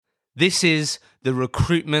This is the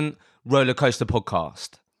Recruitment Rollercoaster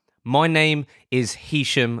Podcast. My name is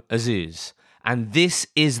Hisham Azuz, and this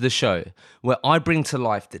is the show where I bring to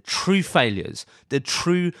life the true failures, the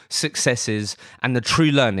true successes, and the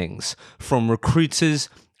true learnings from recruiters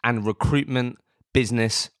and recruitment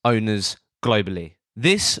business owners globally.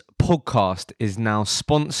 This podcast is now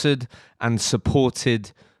sponsored and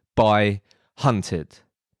supported by Hunted.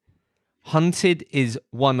 Hunted is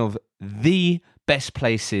one of the best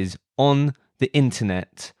places on the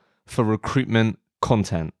internet for recruitment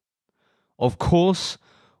content. Of course,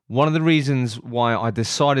 one of the reasons why I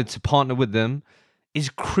decided to partner with them is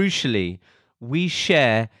crucially, we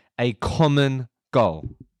share a common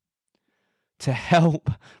goal: to help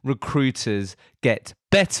recruiters get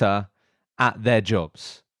better at their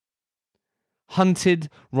jobs. Hunted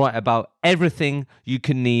write about everything you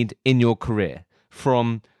can need in your career,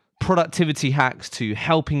 from productivity hacks to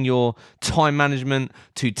helping your time management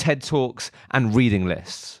to TED Talks and reading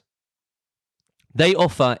lists. They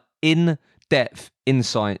offer in-depth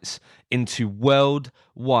insights into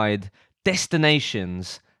worldwide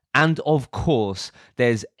destinations, and of course,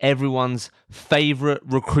 there's everyone's favorite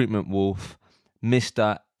recruitment wolf,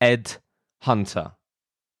 Mr. Ed Hunter,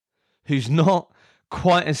 who's not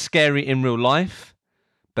quite as scary in real life,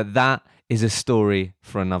 but that is a story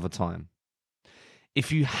for another time. If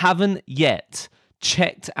you haven't yet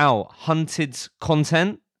checked out Hunted's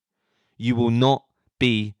content, you will not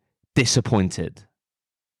be disappointed.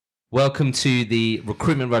 Welcome to the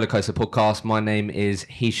Recruitment Rollercoaster Podcast. My name is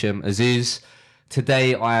Hisham Azuz.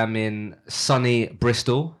 Today I am in sunny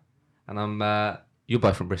Bristol, and you're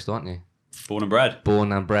both from Bristol, aren't you? Born and bred.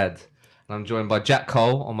 Born and bred. And I'm joined by Jack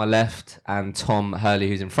Cole on my left and Tom Hurley,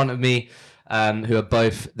 who's in front of me, who are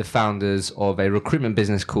both the founders of a recruitment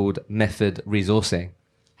business called Method Resourcing.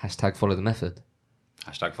 Hashtag follow the method.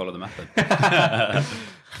 Hashtag follow the method.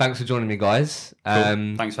 Thanks for joining me, guys.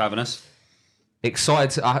 Cool. Thanks for having us.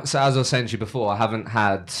 Excited. So as I was saying to you before, I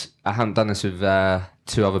haven't done this with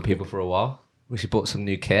two other people for a while. We should bought some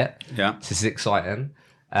new kit. Yeah. This is exciting.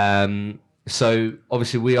 So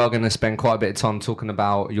obviously we are going to spend quite a bit of time talking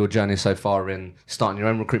about your journey so far in starting your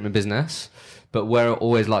own recruitment business. But where I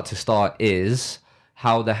always like to start is,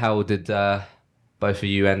 how the hell did both of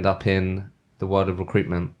you end up in the world of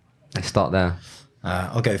recruitment? Let's start there.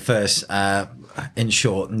 I'll go first. In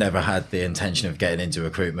short, never had the intention of getting into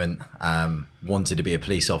recruitment. Wanted to be a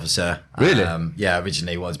police officer. Really? Yeah,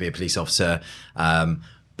 originally wanted to be a police officer,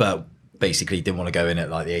 but basically didn't want to go in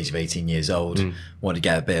at like the age of 18 years old. Wanted to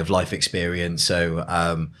get a bit of life experience. So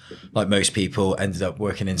like most people, ended up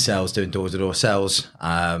working in sales, doing door-to-door sales.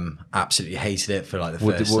 Absolutely hated it for like the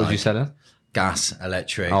first... What did you sell it? Gas,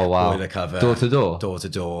 electric, boiler cover. Door-to-door?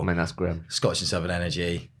 Door-to-door. I mean, that's grim. Scotch and Southern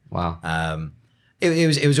Energy. Wow.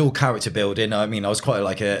 It was all character building. I mean, I was quite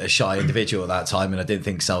like a shy individual at that time, and I didn't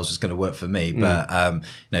think sales was going to work for me. But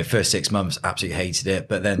first 6 months, absolutely hated it.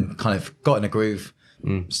 But then kind of got in a groove,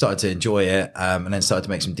 started to enjoy it, and then started to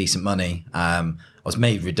make some decent money. I was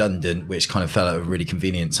made redundant, which kind of fell at a really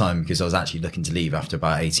convenient time because I was actually looking to leave after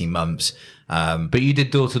about 18 months. But you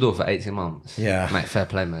did door to door for 18 months. Yeah, mate. Fair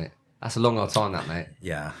play, mate. That's a long old time, that, mate.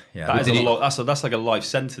 Yeah. That is a lot. That's like a life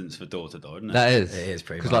sentence for door to door, isn't it? That is. It is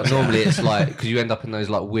pretty much. Because like normally it's like, because you end up in those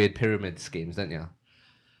like weird pyramid schemes, don't you?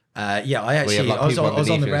 Yeah, I was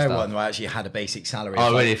on the rare one where I actually had a basic salary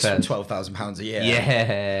of really £12,000 a year.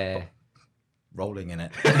 Yeah. Rolling in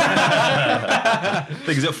it.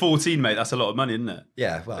 Because at 14, mate, that's a lot of money, isn't it?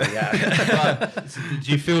 Yeah, well, yeah. Do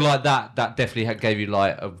you feel like that definitely gave you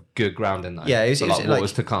like a good grounding though? Yeah, it was what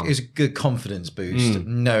was to come? It was a good confidence boost,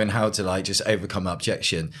 knowing how to like just overcome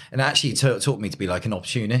objection. And actually taught me to be like an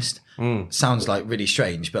opportunist. Sounds like really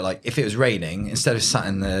strange, but like if it was raining, instead of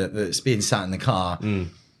being sat in the car,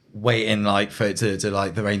 waiting like for it to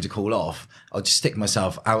like the rain to cool off, I'll just stick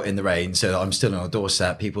myself out in the rain so that I'm still on a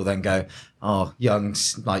doorstep. People then go, oh, young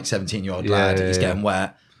like 17-year-old lad, he's getting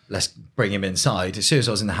wet, let's bring him inside. As soon as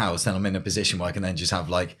I was in the house, then I'm in a position where I can then just have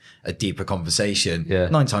like a deeper conversation.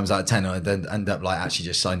 9 times out of 10 I then end up like actually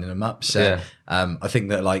just signing them up. So I think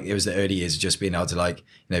that like it was the early years of just being able to like,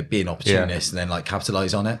 you know, be an opportunist and then like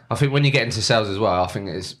capitalize on it. I think when you get into sales as well, I think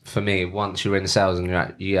it's, for me, once you're in sales and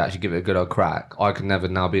you actually give it a good old crack, I can never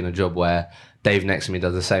now be in a job where Dave next to me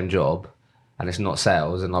does the same job and it's not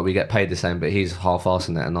sales and like we get paid the same, but he's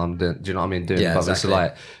half-assing it and I'm doing, do you know what I mean? Doing exactly. So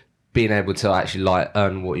like being able to actually like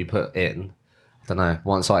earn what you put in, I don't know.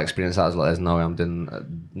 Once I experienced that, I was like, there's no way I'm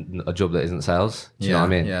doing a job that isn't sales. Do you know what I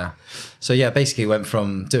mean? Yeah. So yeah, basically went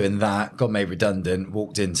from doing that, got made redundant,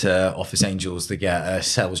 walked into Office Angels to get a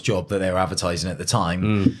sales job that they were advertising at the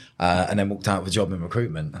time, and then walked out with a job in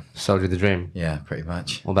recruitment. Sold you the dream. Yeah, pretty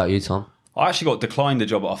much. What about you, Tom? I actually got declined the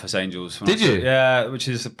job at Office Angels. Did you? Yeah, which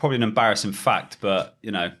is probably an embarrassing fact, but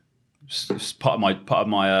it's part of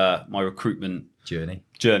my recruitment Journey.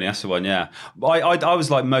 That's the one. Yeah, I was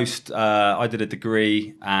like most. I did a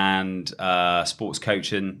degree and sports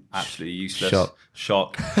coaching. Absolutely useless.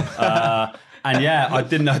 Shock. And yeah, I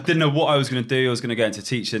didn't know what I was going to do. I was going to go into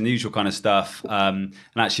teaching, the usual kind of stuff. And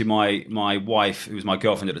actually, my wife, who was my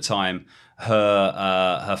girlfriend at the time,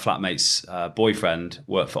 her flatmate's boyfriend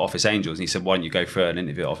worked for Office Angels, and he said, "Why don't you go for an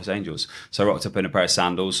interview at Office Angels?" So I rocked up in a pair of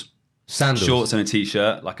sandals, shorts, and a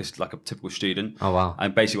t-shirt, like a typical student. Oh wow!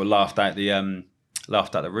 And basically laughed out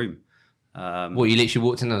the room. What, you literally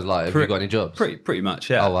walked in and was like, have you got any jobs? Pretty much,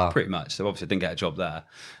 yeah. Oh, wow. Pretty much. So obviously I didn't get a job there.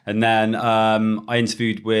 And then I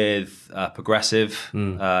interviewed with Progressive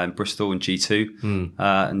in Bristol and G2.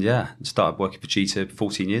 And started working for G2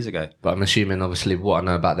 14 years ago. But I'm assuming, obviously, what I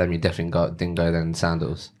know about them, you definitely didn't go then in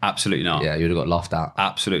sandals. Absolutely not. Yeah, you would have got laughed at.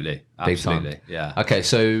 Absolutely. Big time. Yeah. Okay,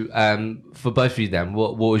 so for both of you then,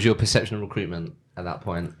 what was your perception of recruitment at that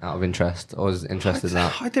point, out of interest? I was interested in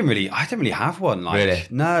that. I didn't really have one. Really?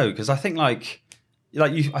 No, because I think I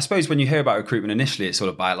suppose when you hear about recruitment initially, it's all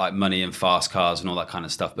about like money and fast cars and all that kind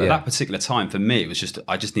of stuff. But at that particular time, for me, it was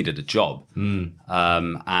I just needed a job,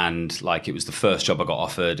 and like it was the first job I got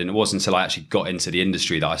offered, and it wasn't until I actually got into the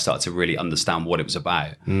industry that I started to really understand what it was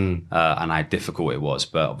about and how difficult it was.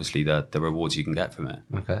 But obviously, the rewards you can get from it.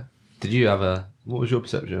 Okay. Did you have what was your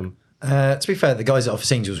perception? To be fair, the guys at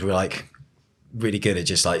Office Angels were like really good at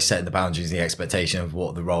just like setting the boundaries and the expectation of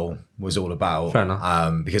what the role was all about. Fair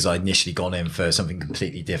enough. Because I initially gone in for something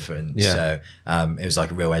completely different. Yeah. So it was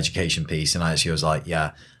like a real education piece. And I actually was like,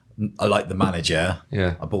 yeah, I like the manager.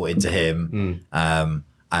 Yeah. I bought into him.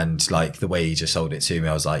 And like the way he just sold it to me,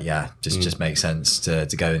 I was like, yeah, just makes sense to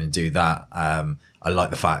go in and do that. I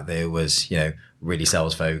like the fact that it was, really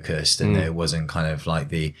sales focused and it wasn't kind of like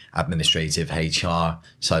the administrative HR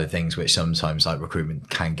side of things, which sometimes like recruitment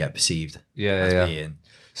can get perceived as being.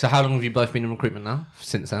 So how long have you both been in recruitment now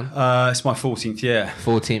since then? It's my 14th year.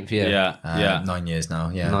 14th year? Yeah. 9 years now,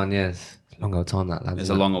 yeah. 9 years. Long old time that, lad. It's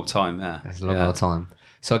a long old time, yeah. It's a long old time.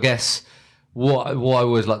 So I guess what I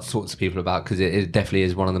always like to talk to people about, because it definitely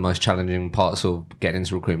is one of the most challenging parts of getting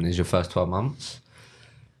into recruitment, is your first 12 months.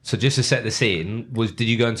 So just to set the scene, did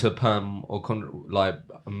you go into a perm or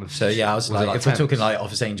So yeah, I was like, if we're talking like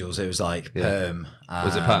Office Angels, it was like perm.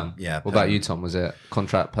 Was it perm? Yeah. What about you, Tom? Was it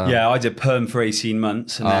contract perm? Yeah, I did perm for 18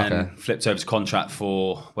 months and then flipped over to contract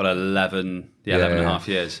for 11 and a half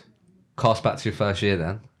years. Cast back to your first year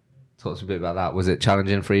then. Talk to us a bit about that. Was it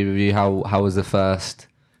challenging for either of you? How was the first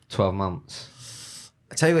 12 months?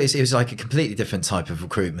 I tell you what, it was like a completely different type of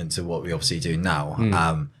recruitment to what we obviously do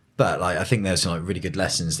now. But like, I think there's some like really good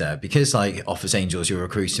lessons there, because like Office Angels, you're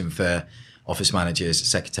recruiting for office managers,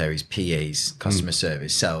 secretaries, PAs, customer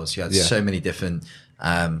service, sales. You had so many different,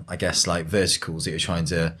 I guess, like verticals that you're trying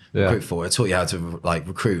to recruit for. It taught you how to like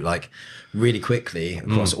recruit like really quickly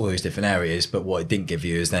across all those different areas. But what it didn't give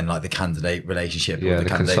you is then like the candidate relationship or the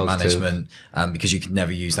candidate management, because you could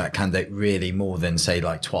never use that candidate really more than say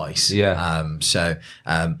like twice.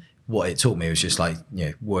 What it taught me was just like,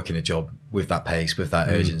 working a job with that pace, with that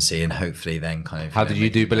urgency, and hopefully then kind of... How did you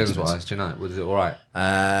do billings wise? Do you know? Was it all right?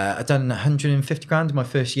 I'd done 150 grand in my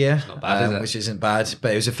first year, not bad, is it? Which isn't bad,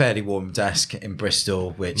 but it was a fairly warm desk in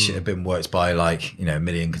Bristol, which had been worked by like, a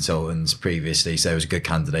million consultants previously. So it was a good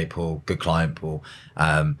candidate pool, good client pool.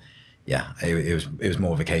 It was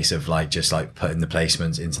more of a case of like just like putting the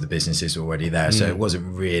placements into the businesses already there. So it wasn't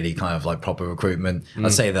really kind of like proper recruitment.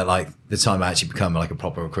 I'd say that like the time I actually become like a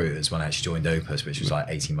proper recruiter is when I actually joined Opus, which was like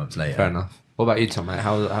 18 months later. Fair enough. What about you, Tom, mate?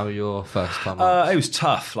 How were your first time? It was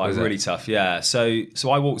tough, like really tough, yeah. So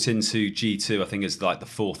I walked into G2, I think it's like the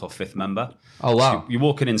 4th or 5th member. Oh, wow. So you're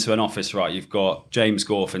walking into an office, right? You've got James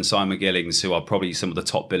Gorf and Simon Gillings, who are probably some of the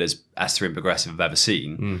top billers Esther and Progressive have ever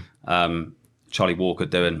seen. Charlie Walker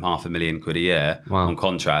doing £500,000 a year on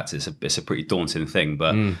contracts. It's a pretty daunting thing,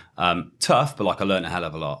 but tough. But like I learned a hell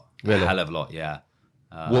of a lot. Really? A hell of a lot, yeah.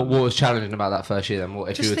 What was challenging about that first year then? What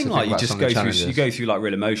if just you were think to like think you about just some go of the through challenges? you go through like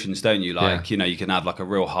real emotions, don't you? Like you can have like a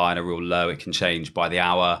real high and a real low. It can change by the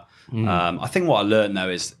hour. I think what I learned though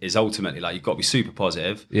is ultimately like you've got to be super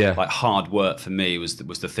positive. Yeah. Like hard work for me was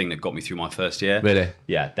the thing that got me through my first year. Really?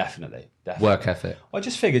 Yeah, definitely. Work ethic. I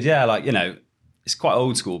just figured, it's quite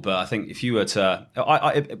old school, but I think if you were to,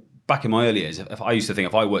 back in my early years, if I used to think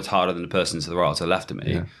if I worked harder than the person to the right or to the left of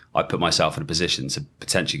me, I'd put myself in a position to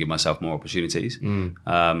potentially give myself more opportunities,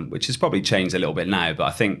 which has probably changed a little bit now. But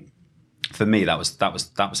I think for me, that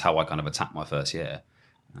was how I kind of attacked my first year.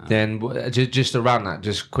 Then just around that,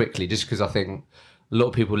 just quickly, just because I think a lot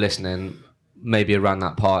of people listening maybe around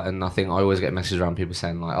that part, and I think I always get messages around people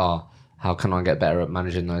saying like, how can I get better at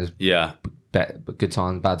managing those good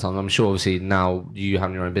times, bad times? I'm sure obviously now you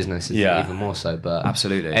having your own business is even more so, but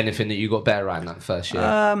absolutely. Anything that you got better at in that first year?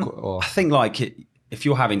 I think like if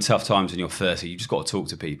you're having tough times in your 30s, you just got to talk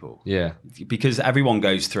to people. Yeah. Because everyone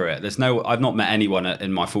goes through it. I've not met anyone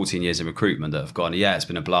in my 14 years in recruitment that have gone, it's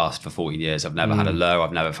been a blast for 14 years. I've never had a low.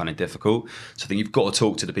 I've never found it difficult. So I think you've got to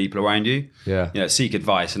talk to the people around you. Yeah. Seek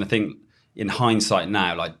advice. And I think in hindsight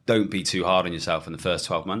now, like, don't be too hard on yourself in the first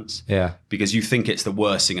 12 months. Yeah. Because you think it's the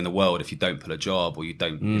worst thing in the world if you don't pull a job or you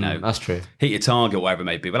don't, that's true. hit your target or whatever it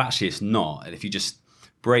may be. But actually it's not. And if you just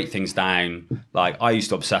break things down, like I used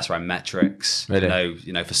to obsess around metrics.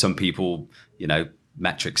 Really? For some people,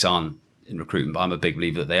 metrics aren't in recruitment, but I'm a big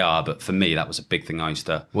believer that they are. But for me, that was a big thing I used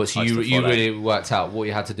to. You really worked out what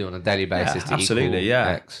you had to do on a daily basis to equal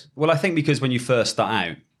X. Well, I think because when you first start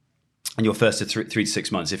out and your first 3 to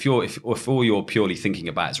 6 months, if all you're purely thinking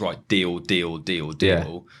about is right, deal,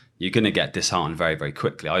 you're going to get disheartened very, very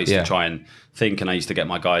quickly. I used to try and think, and I used to get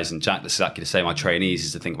my guys, and Jack, exactly the same, my trainees,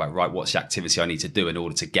 is to think about, right, what's the activity I need to do in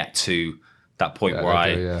order to get to that point where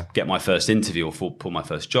I get my first interview or pull my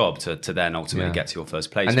first job to then ultimately get to your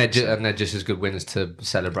first place. And they're just as good wins to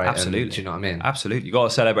celebrate. Absolutely. Do you know what I mean? Absolutely. You've got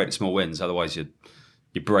to celebrate the small wins, otherwise your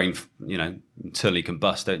brain, totally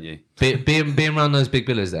combust, don't you? Being around those big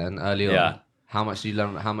billers then early on, how much do you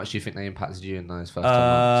learn? How much do you think they impacted you in those first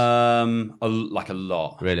 12 months? Like a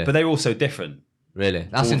lot. Really? But they were also different. Really?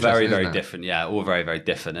 That's all very, very different. Yeah, all very, very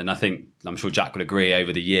different. And I'm sure Jack will agree,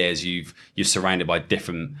 over the years, you're surrounded by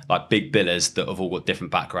different, like, big billers that have all got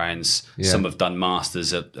different backgrounds. Yeah. Some have done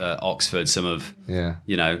masters at Oxford, some have,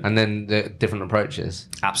 And then the different approaches.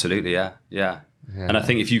 Absolutely, yeah. And I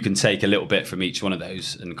think if you can take a little bit from each one of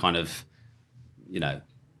those and kind of,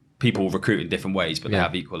 people recruit in different ways, but they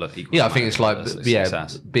have equal. Yeah, I think it's like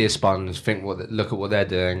success. Be a sponge, look at what they're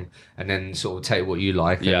doing, and then sort of take what you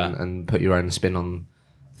like and put your own spin on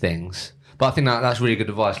things. But I think that's really good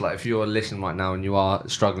advice. Like, if you're listening right now and you are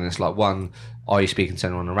struggling, it's like, one, are you speaking to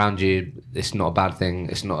anyone around you? It's not a bad thing.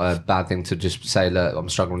 It's not a bad thing to just say, look, I'm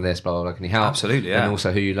struggling with this, blah, blah, blah, can you help? Absolutely, yeah. And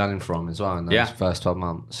also who you're learning from as well in those first 12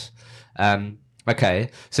 months. Okay,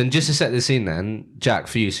 so just to set the scene then, Jack,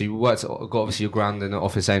 for you, so you got obviously your ground in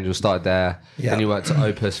Office Angel, started there, then you worked at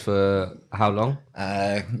Opus for how long?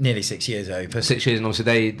 Nearly 6 years at Opus. 6 years, and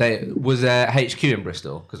obviously they was their HQ in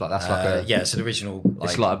Bristol? Because like that's like it's an original.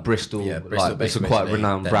 It's like a Bristol, it's a quite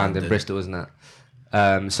renowned brand in Bristol, isn't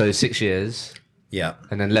it? So 6 years. Yeah.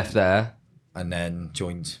 And then left there. And then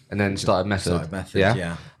joined. And then started Method.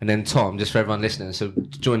 Yeah. And then Tom, just for everyone listening, so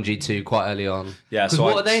joined G2 quite early on. Yeah. So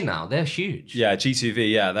what are they now? They're huge. Yeah,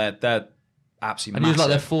 G2V. Yeah, they're absolutely. And massive. he was like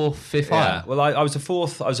their fourth, fifth hire. Well, I was a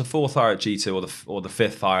fourth hire at G2 or the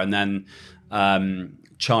fifth hire, and then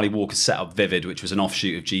Charlie Walker set up Vivid, which was an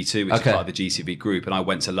offshoot of G2, which is part of the GCV group, and I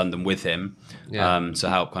went to London with him to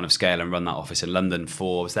help kind of scale and run that office in London I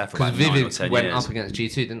was there for about 9 or 10 years. Vivid went up against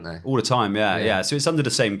G2, didn't they? All the time, yeah. So it's under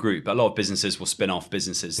the same group, but a lot of businesses will spin off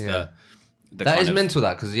businesses that is mental,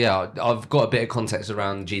 that, because I've got a bit of context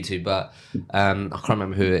around G2, but I can't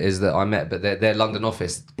remember who it is that I met, but their London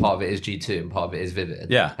office, part of it is G2 and part of it is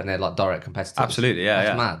Vivid. Yeah. And they're like direct competitors. Absolutely, yeah.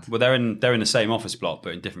 That's mad. Well, they're in the same office block,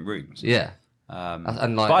 but in different rooms. Yeah.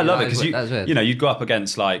 And but I love it because you'd go up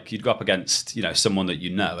against someone that you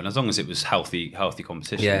know, and as long as it was healthy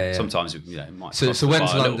competition, sometimes it might. So went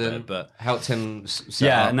to London, but helped him.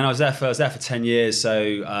 And then I was there for 10 years.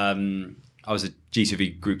 So I was a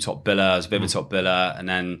G2V group top biller, I was a Vivid top biller, and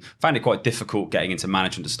then found it quite difficult getting into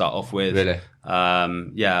management to start off with. Really?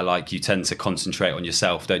 Like you tend to concentrate on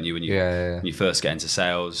yourself, don't you, when you first get into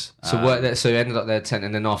sales. So you ended up there 10,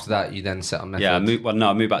 and then after that you then set on Method. Yeah, I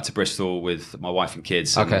moved back to Bristol with my wife and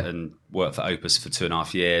kids, and worked for Opus for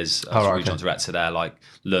 2.5 years. I was regional director there,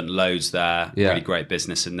 learned loads there, really great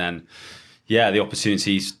business, and then the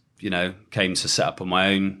opportunities came to set up on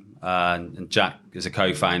my own. And Jack is a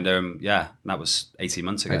co-founder, and that was 18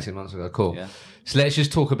 months ago. 18 months ago, cool. Yeah. So let's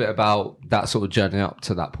just talk a bit about that sort of journey up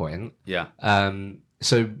to that point. Yeah.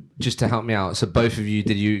 So just to help me out, so both of you,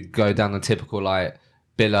 did you go down the typical like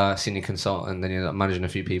biller, senior consultant, then you ended up managing a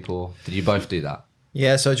few people? Did you both do that?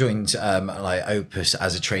 Yeah, so I joined Opus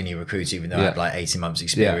as a trainee recruiter, even though I had 18 months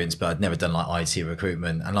experience, but I'd never done IT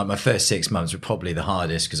recruitment. And my first 6 months were probably the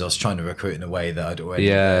hardest because I was trying to recruit in a way that I'd already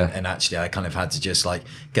learned. And actually I kind of had to just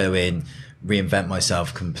go in, reinvent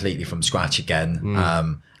myself completely from scratch again,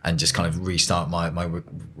 and just kind of restart my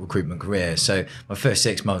recruitment career. So my first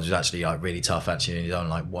 6 months was actually really tough. Actually, only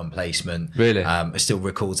done one placement. Really? I still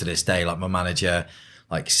recall to this day, my manager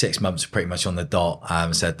like 6 months pretty much on the dot,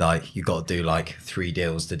 said like you got to do like 3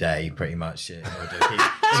 deals today pretty much in order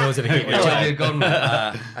to keep your job.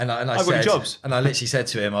 And I said, jobs. And I literally said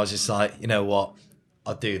to him, I was just like, you know what,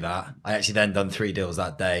 I'll do that. I actually then done 3 deals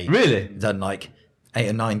that day. Really? Done like 8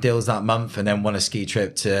 or 9 deals that month, and then won a ski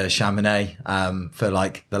trip to Chamonix for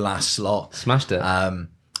like the last slot. Smashed it. And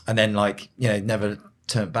then like, you know, never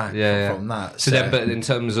turned back from that. So then, but in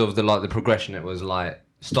terms of the progression, it was like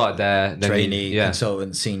started there, then trainee,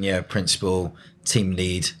 consultant, senior, principal, team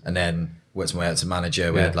lead, and then worked my way up to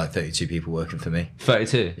manager. We had like 32 people working for me.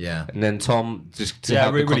 32? Yeah. And then Tom, just to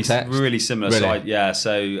help the context. Really similar. Really?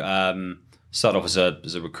 So started off as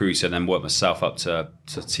a recruiter and then worked myself up to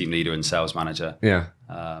team leader and sales manager. Yeah.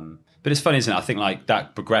 But it's funny, isn't it? I think like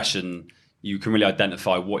that progression, you can really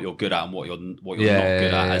identify what you're good at and what you're not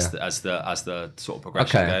good at as the sort of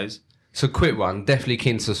progression goes. So quick one, definitely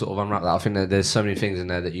keen to sort of unwrap that. I think that there's so many things in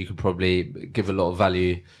there that you could probably give a lot of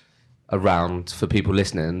value around for people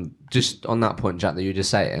listening. Just on that point, Jack, that you were just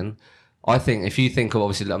saying, I think if you think of,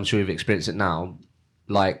 obviously, I'm sure you've experienced it now,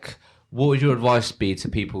 like, what would your advice be to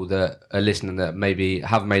people that are listening that maybe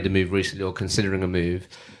have made a move recently or considering a move?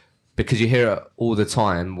 Because you hear it all the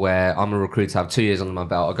time where I'm a recruiter, I have 2 years under my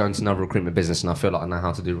belt, I go into another recruitment business and I feel like I know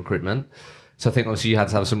how to do recruitment. So I think obviously you had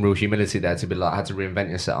to have some real humility there to be like, I had to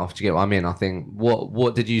reinvent yourself. Do you get what I mean? I think,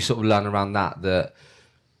 what did you sort of learn around that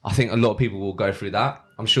I think a lot of people will go through that.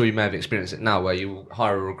 I'm sure you may have experienced it now where you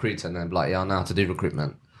hire a recruiter and then be like, yeah, I know how to do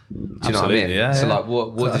recruitment. Do you know what I mean? Yeah, so like,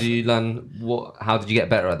 what did you learn? How did you get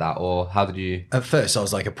better at that, or how did you? At first, I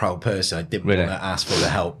was like a proud person. I didn't want to ask for the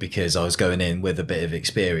help because I was going in with a bit of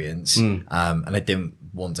experience, and I didn't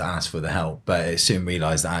want to ask for the help. But I soon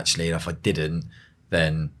realised that actually, if I didn't,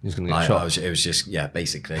 then it was just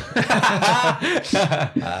basically.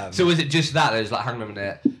 So was it just that? It was like, hang on a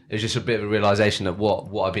minute. It was just a bit of a realisation that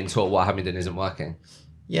what I've been taught, what I have been doing, isn't working.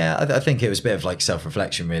 Yeah, I think it was a bit of like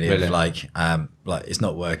self-reflection, really. Of like it's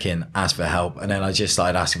not working, ask for help, and then I just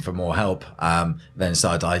started asking for more help. Then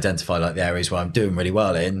started to identify like the areas where I'm doing really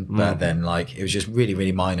well in, but then like it was just really,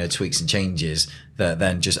 really minor tweaks and changes that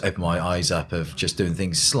then just opened my eyes up of just doing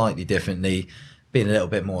things slightly differently, being a little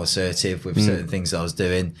bit more assertive with certain things that I was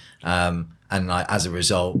doing. And like as a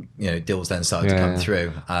result, you know, deals then started to come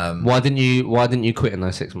through. Why didn't you quit in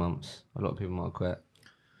those 6 months? A lot of people might quit.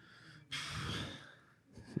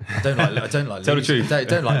 I don't like Tell the truth.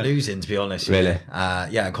 Don't like losing, to be honest. Really?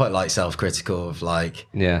 I'm quite like self-critical of like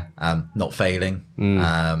not failing.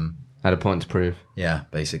 Had a point to prove. Yeah,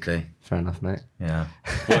 basically. Fair enough, mate. Yeah.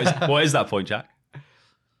 What is that point, Jack?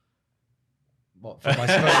 What for my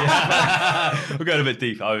story? We're going a bit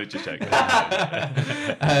deep. I was just checking.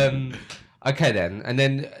 Okay then, and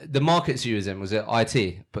then the markets you was in, was it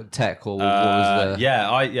IT, but tech, or what was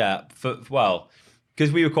the?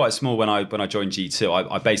 Because we were quite small when I joined G2,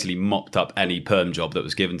 I basically mopped up any perm job that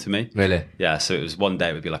was given to me. Really? Yeah, so it was one day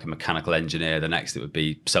it would be like a mechanical engineer, the next it would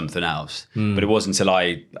be something else. But it wasn't until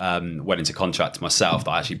I went into contract myself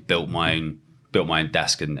that I actually built my own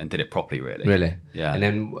desk and did it properly, really. Really? Yeah.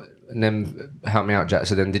 And then help me out, Jack.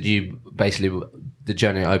 So then did you basically, the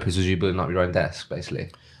journey at Opus was you building up your own desk, basically?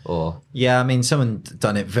 Or? Yeah, I mean, someone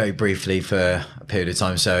done it very briefly for a period of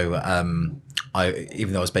time. So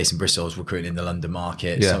even though I was based in Bristol, I was recruiting in the London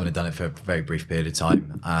market. Someone had done it for a very brief period of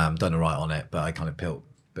time. Done all right on it, but I kind of built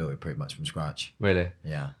it pretty much from scratch. Really?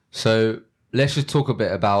 Yeah. So let's just talk a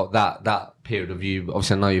bit about that period of you.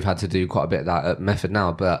 Obviously, I know you've had to do quite a bit of that at Method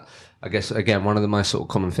now, but I guess, again, one of the most sort of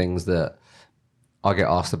common things that I get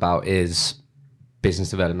asked about is business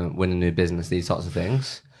development, winning new business, these types of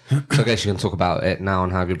things. So I guess you can talk about it now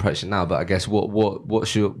and how you approach it now, but I guess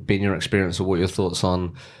what's been your experience, or what your thoughts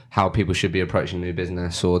on how people should be approaching new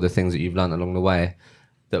business, or the things that you've learned along the way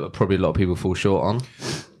that probably a lot of people fall short on?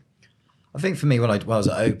 I think for me, when I was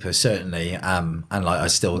at Opus, certainly, and like I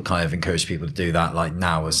still kind of encourage people to do that. Like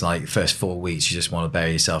now, it's like first 4 weeks, you just want to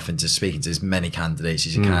bury yourself into speaking to as many candidates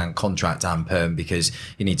as you can, contract and perm, because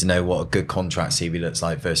you need to know what a good contract CV looks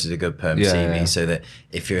like versus a good perm CV, so that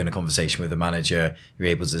if you're in a conversation with a manager, you're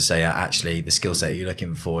able to say, actually, the skill set you're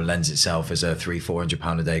looking for lends itself as a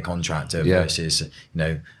 £300-400 a day contractor versus,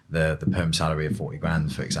 the perm salary of 40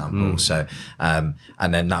 grand, for example. So, and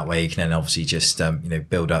then that way you can then obviously just,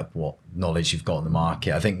 build up what knowledge you've got in the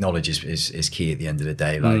market. I think knowledge is key at the end of the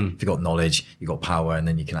day. Like if you've got knowledge, you've got power, and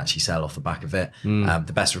then you can actually sell off the back of it.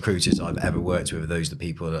 The best recruiters I've ever worked with are those the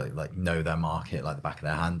people that like know their market like the back of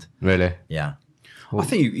their hand. Really? Yeah. I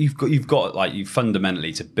think you've got like, you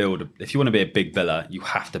fundamentally to build, if you want to be a big biller, you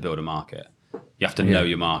have to build a market. You have to know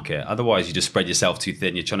your market. Otherwise, you just spread yourself too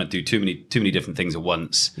thin. You're trying to do too many different things at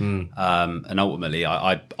once. And ultimately,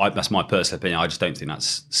 I that's my personal opinion. I just don't think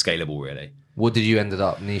that's scalable, really. What did you ended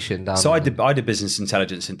up niching down? So I did business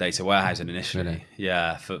intelligence and data warehousing initially. Really?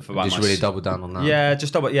 Yeah, for about just really double down on that. Yeah,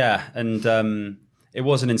 just double. Yeah, and it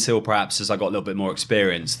wasn't until perhaps as I got a little bit more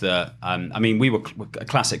experience that I mean, we were a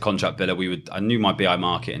classic contract biller. I knew my BI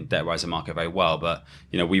market and debt riser market very well, but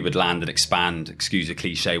we would land and expand. Excuse a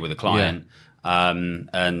cliche with a client. Yeah.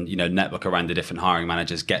 And network around the different hiring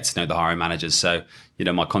managers, get to know the hiring managers. So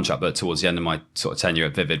my contract biller towards the end of my sort of tenure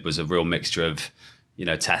at Vivid was a real mixture of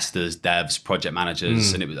testers, devs, project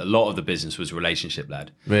managers, and a lot of the business was relationship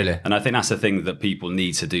led. Really? And I think that's the thing that people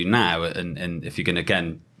need to do now. And if you're going to,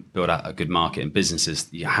 again, build out a good market in businesses,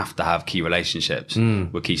 you have to have key relationships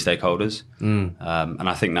with key stakeholders. And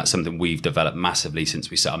I think that's something we've developed massively since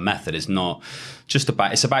we set our method. It's not just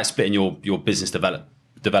about, it's about splitting your business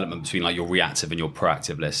development between like your reactive and your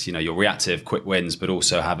proactive list. Your reactive quick wins, but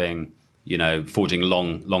also having forging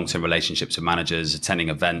long-term relationships with managers, attending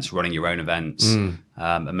events, running your own events,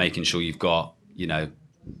 and making sure you've got,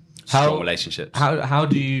 strong relationships. How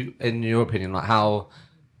do you, in your opinion, like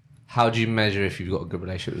how do you measure if you've got a good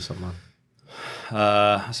relationship with someone?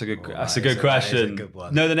 That's a good question. That is a good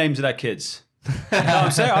one. Know the names of their kids. No,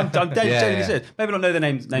 I'm saying, I'm genuinely serious. Maybe not know the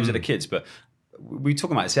names of the kids, but we were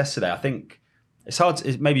talking about this yesterday. I think it's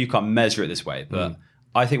hard. Maybe you can't measure it this way, but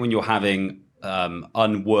I think when you're having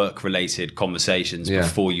unwork related conversations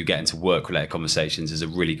before you get into work related conversations is a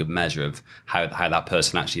really good measure of how that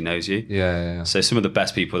person actually knows you. Yeah. So some of the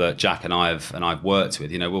best people that Jack and I've worked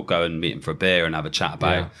with, we'll go and meet them for a beer and have a chat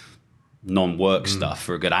about non-work stuff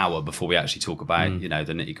for a good hour before we actually talk about the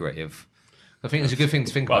nitty gritty of. I think it's a good thing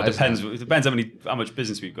to think about. It depends how much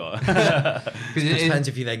business we've got. It depends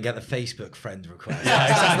if you then get the Facebook friend request. Yeah,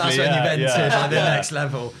 exactly. That's when you've entered the next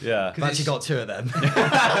level. Yeah, I've actually got two of them.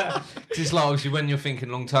 It's like obviously when you're thinking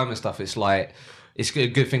long term and stuff, it's like it's a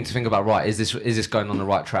good thing to think about. Right, is this going on the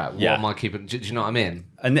right track? What am I keeping? Do you know what I mean?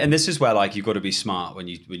 And this is where like you've got to be smart when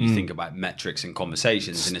you think about metrics and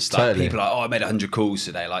conversations. And it's like Totally. people are like, I made 100 calls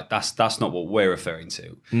today. Like that's not what we're referring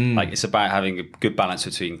to. Like it's about having a good balance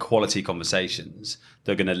between quality conversations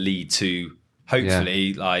that are going to lead to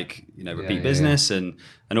hopefully repeat business and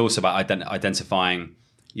also about identifying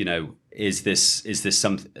is this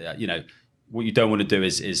something what you don't want to do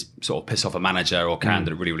is sort of piss off a manager or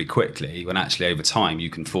candidate really, really quickly when actually over time you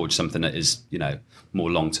can forge something that is,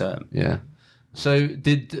 more long term. Yeah. So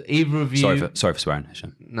did either of you... Sorry for swearing,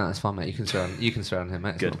 Hisham. No, it's fine, mate. You can swear on him,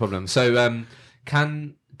 mate. It's not a problem. So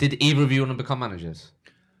did either of you want to become managers?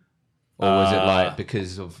 Or was it like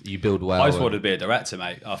because of you build well? I just wanted to be a director,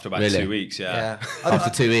 mate, after about 2 weeks, After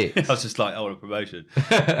 2 weeks? I was just like, I want a promotion.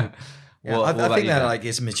 I think that like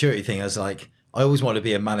it's a maturity thing. I was like, I always wanted to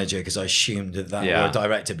be a manager because I assumed that or a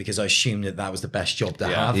director because I assumed that was the best job to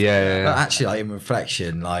have. Yeah. But actually, like in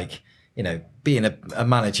reflection, like being a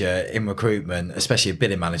manager in recruitment, especially a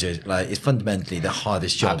bidding manager, like it's fundamentally the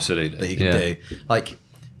hardest job that you can do. Like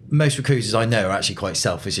most recruiters I know are actually quite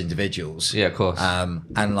selfish individuals. Yeah, of course.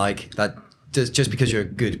 And like that. Just because you're a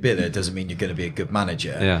good biller doesn't mean you're going to be a good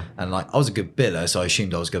manager. Yeah. And like I was a good biller, so I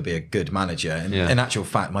assumed I was going to be a good manager. And in actual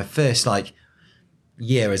fact, my first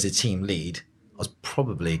year as a team lead, I was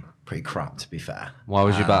probably pretty crap, to be fair. Why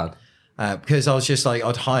was you bad? Because I was just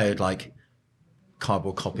I'd hired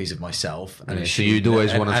cardboard copies of myself, and so you'd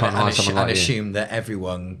always want to try and hire someone like you. And assume that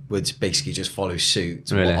everyone would basically just follow suit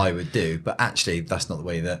to what I would do. But actually, that's not the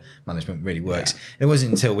way that management really works. It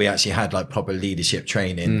wasn't until we actually had proper leadership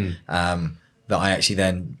training that I actually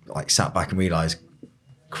then sat back and realised,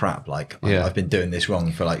 crap, I've been doing this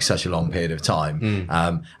wrong for such a long period of time.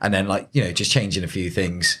 And then just changing a few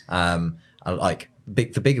things.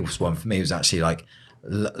 The biggest one for me was actually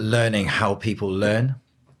learning how people learn.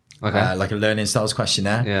 Okay. Like a learning styles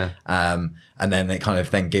questionnaire. And then they kind of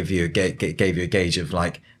then gave you a gauge of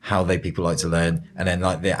how people like to learn, and then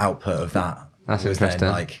the output of that. That's interesting.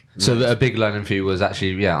 Then, so a big learning for you was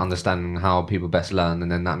actually understanding how people best learn, and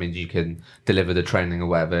then that means you can deliver the training or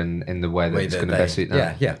whatever in the way that's going to best suit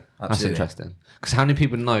them. Yeah, absolutely. That's interesting. Because how many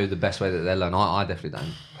people know the best way that they learn? I definitely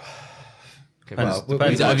don't.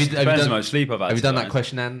 Depends how much sleep I've had. Have you done that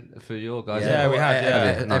questionnaire for your guys? Yeah, we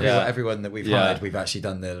have. Everyone that we've hired, we've actually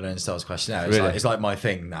done the learning styles questionnaire. It's it's my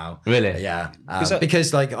thing now. Really? Yeah.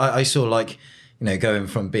 Because I saw going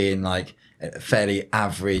from being fairly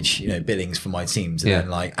average, billings for my teams, and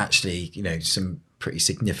then actually, some pretty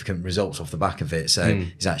significant results off the back of it. So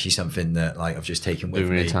it's actually something that I've just taken with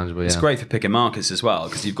me. Tangible, It's great for picking markets as well,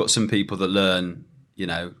 because you've got some people that learn,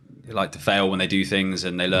 they like to fail when they do things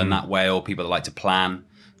and they learn that way, or people that like to plan,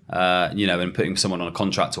 and putting someone on a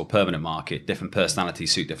contract or permanent market, different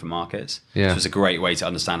personalities suit different markets. Yeah. So it's a great way to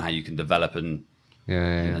understand how you can develop and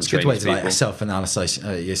Yeah. It's a good way to like self-analyze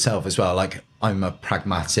yourself as well. Like I'm a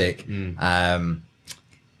pragmatic,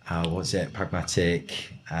 what's it? Pragmatic.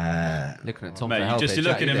 Looking at Tom mate, for help. you're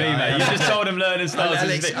looking at me, mate. You just told him learning styles.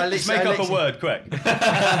 Let's make up a word quick.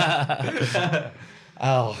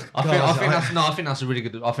 I think that's a really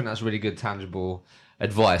good. I think that's really good tangible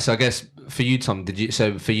advice. So I guess for you, Tom, did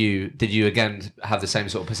you again have the same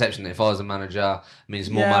sort of perception that if I was a manager, it means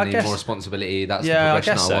more money, more responsibility? That's the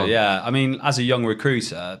progression I guess so. I want. Yeah, I mean, as a young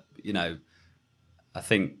recruiter, I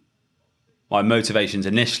think my motivations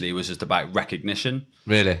initially was just about recognition.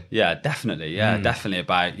 Really? Yeah, definitely. Yeah, definitely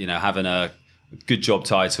about having a good job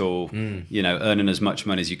title, earning as much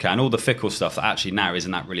money as you can, all the fickle stuff that actually now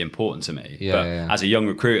isn't that really important to me. But as a young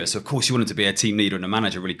recruiter, so of course you wanted to be a team leader and a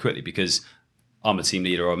manager really quickly because I'm a team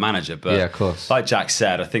leader or a manager. But of course. Like Jack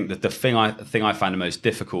said, I think that the thing I found the most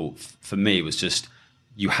difficult for me was just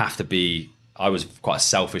you have to be. I was quite a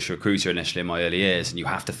selfish recruiter initially in my early years, and you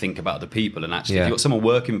have to think about the people. And actually, if you've got someone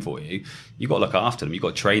working for you, you've got to look after them. You've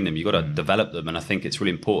got to train them. You've got to develop them. And I think it's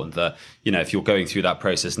really important that, if you're going through that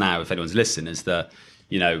process now, if anyone's listening, is that,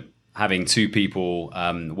 having two people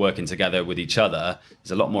working together with each other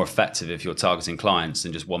is a lot more effective if you're targeting clients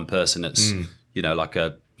than just one person that's, like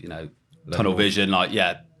a, tunnel vision, like,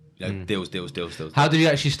 deals. How did you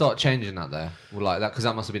actually start changing that there? Well, like that, because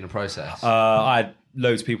that must have been a process. I had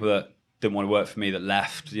loads of people that didn't want to work for me that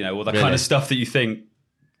left, all that kind of stuff that you think,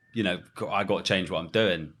 I got to change what I'm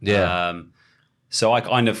doing. Yeah. So I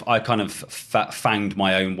kind of fanged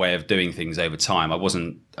my own way of doing things over time. I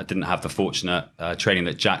didn't have the fortunate training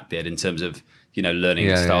that Jack did in terms of,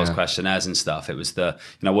 learning styles questionnaires and stuff. It was I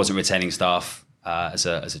wasn't retaining staff as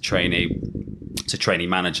a trainee. As a trainee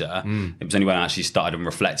manager, it was only when I actually started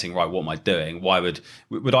reflecting, right, what am I doing? Why would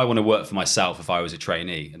I want to work for myself if I was a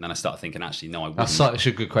trainee? And then I started thinking, actually, no, I wouldn't. That's such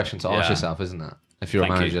a good question to ask yourself, isn't it? If you're a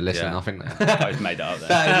manager listening, I think that I've made that up there.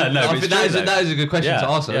 that is a good question to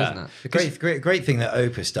ask, isn't it? The great thing that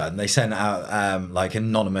Opus done, they sent out like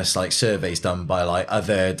anonymous like surveys done by like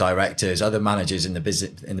other directors, other managers in the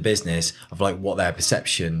business of like what their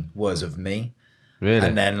perception was of me. Really?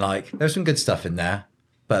 And then like there was some good stuff in there,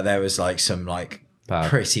 but there was like some like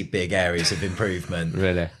pretty big areas of improvement.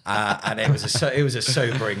 Really? And it was a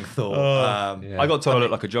sobering thought. I got told I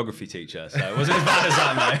looked like a geography teacher, so it wasn't as bad as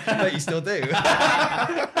that, mate. But you still do.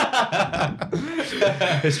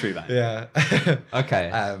 History, man. Yeah. Okay.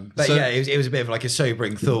 But so, it was a bit of like a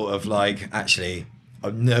sobering thought of like, actually,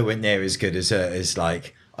 I'm nowhere near as good as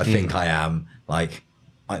like I think I am. Like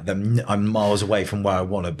I'm miles away from where I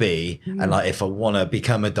want to be, and like if I want to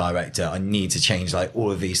become a director, I need to change like all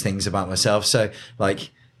of these things about myself. So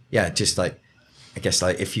like, just like I guess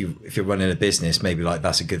like if you're running a business, maybe like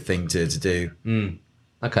that's a good thing to do.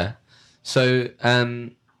 Okay, so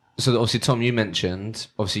obviously Tom, you mentioned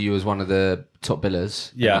obviously you was one of the top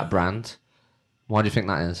billers in that brand. Why do you think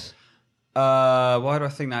that is? Why do I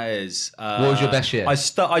think that is? What was your best year? I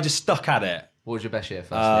just stuck at it. What was your best year?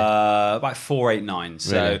 Firstly? About 489.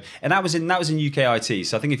 So, really? And that was in UK IT.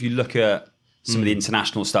 So I think if you look at some of the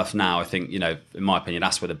international stuff now, I think in my opinion,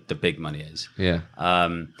 that's where the big money is. Yeah.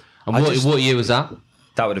 And what year was that?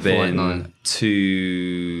 That would have been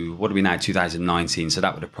what are we now? 2019. So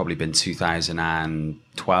that would have probably been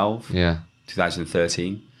 2012. Yeah.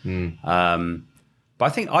 2013. But I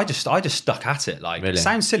think I just stuck at it. Like, really? It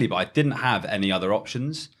sounds silly, but I didn't have any other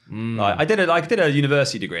options. Like, I did a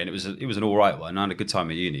university degree, and it was an all right one. I had a good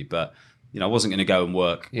time at uni, but I wasn't going to go and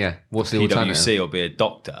work. Yeah, what's the PwC alternative? or be a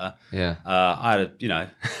doctor. Yeah, I had I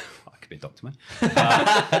could be a doctor, mate.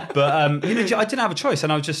 But I didn't have a choice,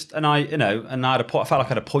 and I was just I felt like I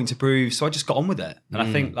had a point to prove, so I just got on with it. And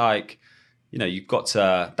I think like you've got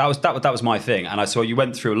to that was my thing, and I saw you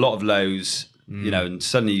went through a lot of lows. And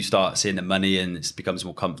suddenly you start seeing the money and it becomes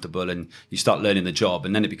more comfortable and you start learning the job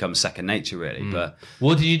and then it becomes second nature really. But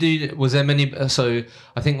what did you do? Was there many? So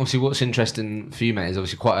I think obviously what's interesting for you, mate, is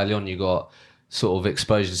obviously quite early on you got sort of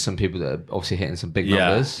exposure to some people that are obviously hitting some big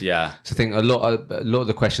numbers. Yeah. So I think a lot of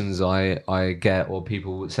the questions I get or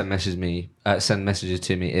people send messages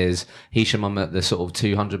to me is, Hisham, I'm at the sort of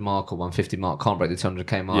 200 mark or 150 mark, can't break the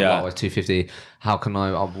 200k mark. I was 250. How can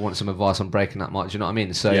I want some advice on breaking that mark? Do you know what I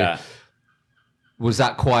mean? So was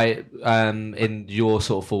that quite in your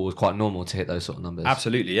sort of fall was quite normal to hit those sort of numbers?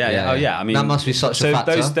 Absolutely, yeah. Oh, yeah. I mean, that must be such a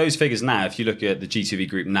factor. Those figures now, if you look at the G2V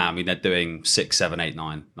group now, I mean, they're doing 6, 7, 8,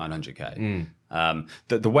 9, 900k.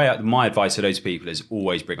 The way my advice to those people is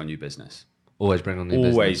always bring on new business. Always bring on new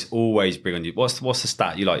business. Always bring on new. What's the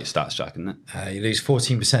stat? You like your stats, Jack, isn't it? You lose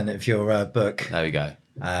 14% of your book. There we go.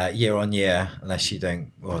 year on year unless you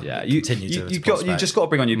don't. Well, you continue to you just got to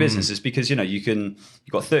bring on your businesses because you've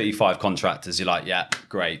got 35 contractors. You're like, yeah,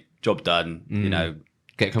 great, job done.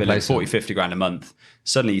 Get billing complacent. 40, 50 grand a month.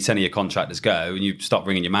 Suddenly, 10 of your contractors go, and you start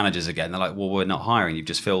bringing your managers again. They're like, well, we're not hiring. You've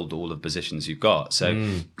just filled all the positions you've got. So,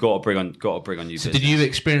 got to bring on new business. Did you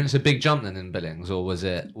experience a big jump then in billings, or was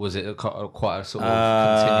it quite a sort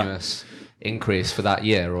of continuous increase for that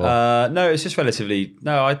year? Or no, it's just relatively.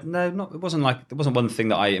 It wasn't one thing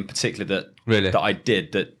that I in particular that I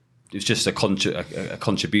did. That it was just a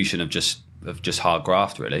contribution of just hard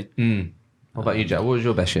graft, really. What about you, Jack? What was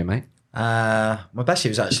your best year, mate? My best year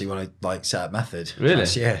was actually when I set up Method. Really?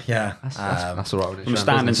 Last year, yeah. That's all right. From a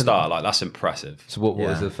standing start, like that's impressive. So what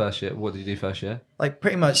was the first year? What did you do first year? Like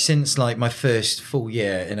pretty much since like my first full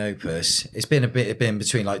year in Opus, it's been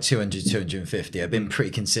between like 200, 250. I've been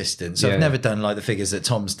pretty consistent. So I've never done like the figures that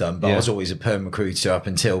Tom's done, but I was always a perm recruiter up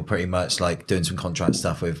until pretty much like doing some contract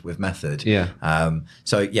stuff with Method. Yeah.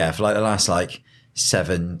 So yeah, for like the last like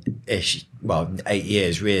 8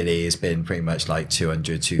 years really has been pretty much like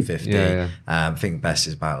 200, 250. I think best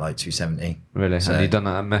is about like 270. Really? So, and you done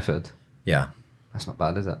that at Method? Yeah. That's not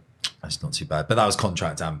bad, is it? That's not too bad. But that was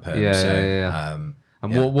contract and perm.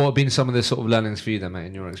 What have been some of the sort of learnings for you then, mate,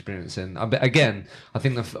 in your experience? And again, I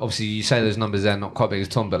think obviously you say those numbers there, not quite big as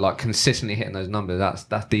Tom, but like consistently hitting those numbers,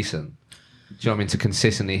 that's decent. Do you know what I mean? To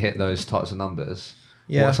consistently hit those types of numbers.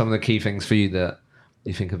 Yeah. What are some of the key things for you that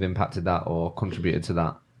you think have impacted that or contributed to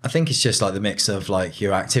that? I think it's just like the mix of like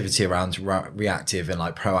your activity around reactive and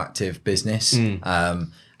like proactive business.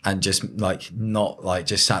 And just like not like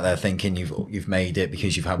just sat there thinking you've made it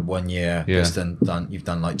because you've had 1 year, you've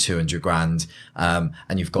done like 200 grand, and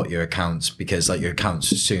you've got your accounts because like your accounts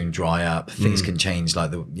soon dry up. Things can change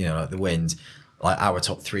like like the wind. Like our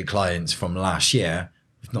top 3 clients from last year,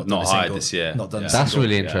 we've not hired this year. That's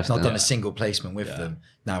really interesting. Not done a single placement with them.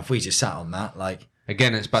 Now, if we just sat on that, like.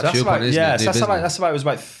 Again, it's back to your point, isn't it? That's about it was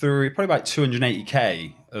probably about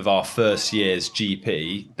 280k of our first year's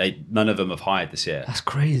GP. None of them have hired this year. That's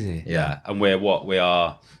crazy. Yeah, and we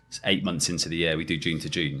are 8 months into the year. We do June to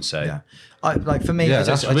June. So for me,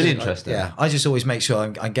 that's really interesting. I just always make sure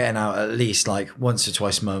I'm getting out at least like once or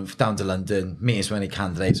twice a month down to London, meeting as many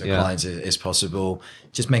candidates or clients as possible.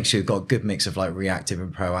 Just make sure you've got a good mix of like reactive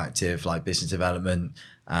and proactive, like business development.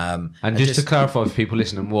 And just to clarify for people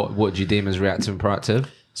listening, what do you deem as reactive and proactive?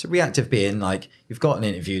 So reactive being like you've got an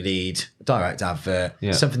interview lead, direct advert,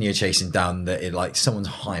 something you're chasing down that it like someone's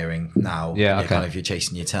hiring now. Kind of you're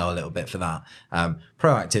chasing your tail a little bit for that.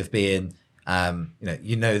 Proactive being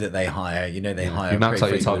you know that they hire, hire. You mapped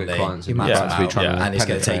out your target clients. You mapped out, and it's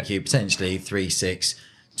going to take you potentially 3, 6,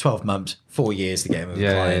 12 months, 4 years to get in with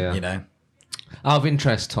a client. Out of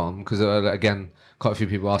interest, Tom, because again, quite a few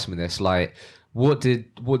people ask me this, like. What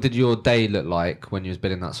did your day look like when you was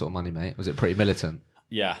bidding that sort of money, mate? Was it pretty militant?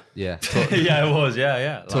 Yeah. Yeah, it was.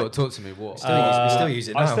 Yeah. Talk to me. What? Still use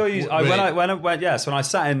it now. I still use. When I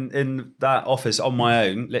sat in that office on my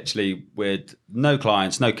own, literally with no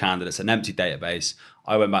clients, no candidates, an empty database,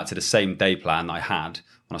 I went back to the same day plan I had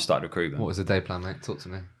when I started recruitment. What was the day plan, mate? Talk to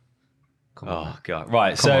me. God!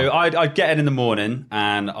 Right, I'd get in the morning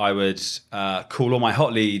and I would call all my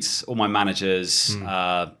hot leads, all my managers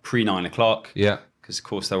pre 9 o'clock. Yeah, because of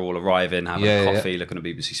course they're all arriving, having a coffee, looking at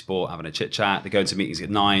BBC Sport, having a chit chat. They go into meetings at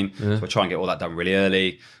 9, so I try and get all that done really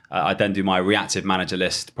early. I then do my reactive manager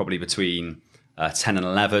list probably between 10 and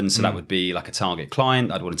 11. So that would be like a target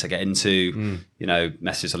client I'd wanted to get into,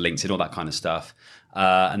 messages on LinkedIn, all that kind of stuff,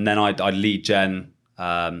 and then I'd lead gen.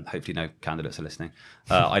 Hopefully no candidates are listening.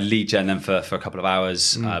 I lead gen them for a couple of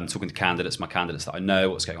hours, talking to my candidates that I know,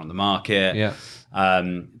 what's going on in the market. Yeah.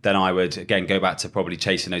 Then I would again go back to probably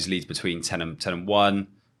chasing those leads between 10 and 1,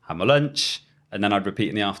 have my lunch, and then I'd repeat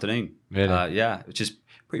in the afternoon. Really? Which is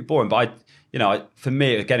pretty boring. But for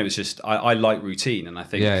me, again, it was just I like routine, and I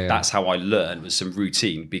think that's how I learned was some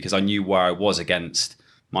routine because I knew where I was against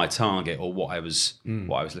my target or what I was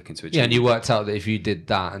looking to achieve. Yeah, and you worked out that if you did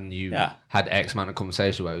that and you had X amount of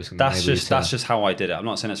conversation where it was going to that's just how I did it. I'm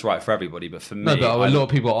not saying it's right for everybody, but for me, but a lot of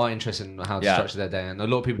people are interested in how to structure their day, and a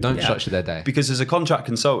lot of people don't structure their day because as a contract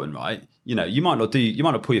consultant, right? You might not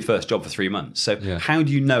pull your first job for 3 months. So how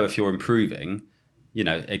do you know if you're improving?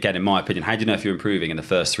 Again, in my opinion, how do you know if you're improving in the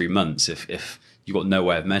first 3 months if you've got no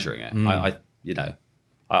way of measuring it?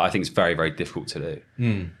 I think it's very, very difficult to do.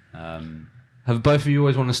 Have both of you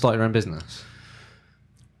always wanted to start your own business?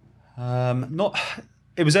 Not.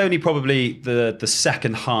 It was only probably the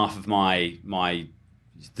second half of the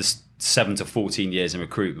 7 to 14 years in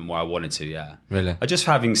recruitment where I wanted to. Yeah. Really. I just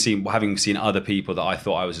having seen other people that I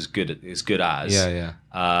thought I was as good as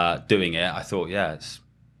doing it. I thought,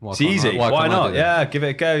 It's easy. Why not? Yeah, give it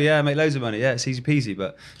a go. Yeah, make loads of money. Yeah, it's easy peasy,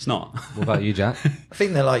 but it's not. What about you, Jack? I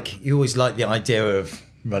think they're like, you always like the idea of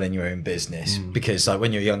running your own business because like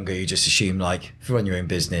when you're younger, you just assume like if you run your own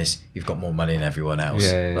business, you've got more money than everyone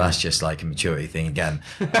else. Well, that's just like a maturity thing again.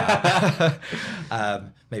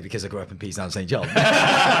 Maybe because I grew up in Peasdown St. John.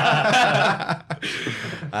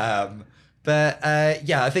 But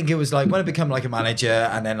I think it was like when I become like a manager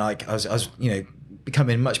and then like I was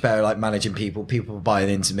becoming much better like managing people were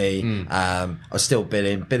buying into me. I was still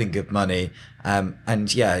bidding good money.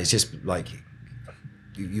 And yeah, it's just like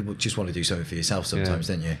you just want to do something for yourself sometimes,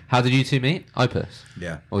 don't you? How did you two meet? Opus?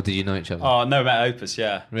 Yeah. Or did you know each other? Oh, no, met Opus,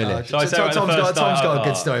 yeah. Really? Tom's got a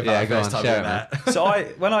good story about the first time we met. So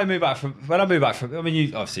when I moved back from, I mean,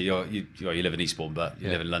 you obviously you live in Eastbourne, but you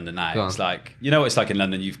live in London now. It's like, you know what it's like in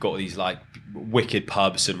London? You've got these like wicked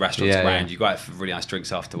pubs and restaurants around. You go out for really nice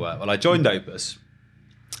drinks after work. Well, I joined Opus,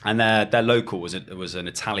 and their local was an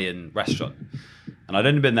Italian restaurant. And I'd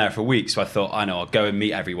only been there for a week, so I thought, I'll go and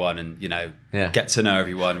meet everyone and, get to know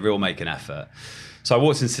everyone, real make an effort. So I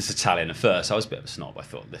walked into this Italian at first. I was a bit of a snob. I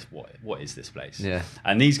thought, what is this place? Yeah.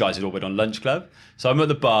 And these guys had all been on lunch club. So I'm at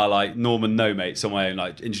the bar, like Norman No Mates on my own,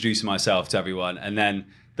 like introducing myself to everyone. And then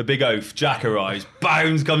the big oaf, Jack, arrives,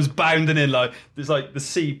 comes bounding in, like there's like the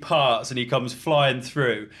sea parts and he comes flying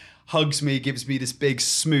through. Hugs me, gives me this big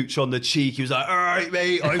smooch on the cheek. He was like, all right,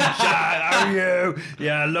 mate, I'm Jack, how are you?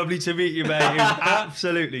 Yeah, lovely to meet you, mate. He was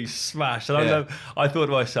absolutely smashed. And I thought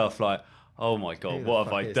to myself, like, oh my God, what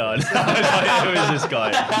have I done? Like, who is this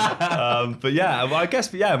guy? But yeah, I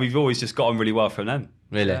guess, we've always just got on really well from then.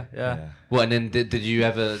 Really? Yeah. Well, and then did you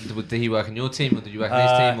ever? Did he work in your team, or did you work in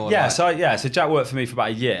his team? Or so Jack worked for me for about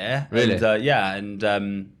a year. Really? And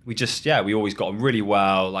we always got on really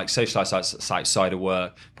well, like socialised outside of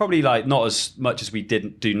work. Probably like not as much as we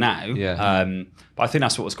didn't do now. Yeah. But I think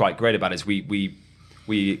that's what was quite great about it is we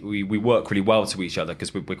work really well to each other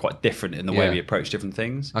because we're quite different in the way we approach different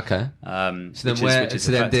things. Okay. So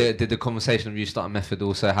then did the conversation of you starting Method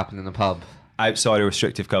also happen in the pub? Outside of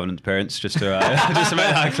restrictive covenant appearance, just to make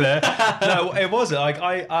that clear. No, it wasn't. Like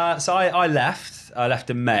I left. I left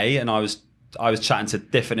in May, and I was chatting to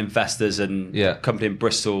different investors, and a company in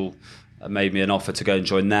Bristol made me an offer to go and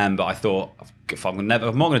join them. But I thought, if I'm not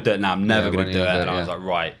going to do it now, I'm never going to do it. And I was like,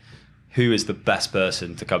 right, who is the best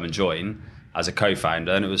person to come and join as a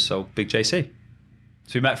co-founder? And it was Big JC.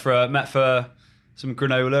 So we met for some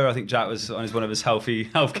granola. I think Jack was on one of his health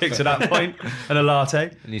kicks at that point, and a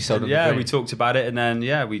latte. And you sold him. Yeah, we talked about it, and then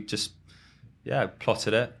we just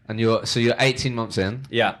plotted it. And you're 18 months in.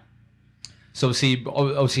 Yeah. So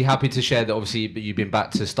obviously happy to share that. Obviously, but you've been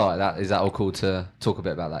back to start that. Is that all cool to talk a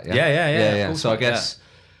bit about that? Yeah. So I guess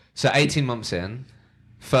 18 months in.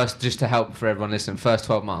 First, just to help for everyone listening, first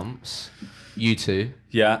 12 months, you two.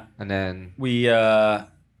 Yeah. And then we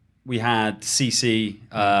had CC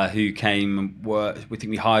who came and worked. We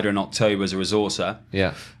think we hired her in October as a resourcer.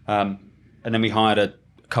 Yeah. And then we hired a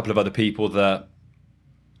couple of other people that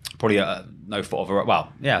probably no fault of I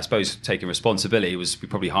suppose taking responsibility was we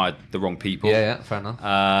probably hired the wrong people. Yeah, fair enough.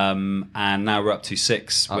 And now we're up to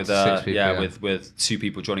six with 6 people, with 2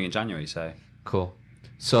 people joining in January. So cool.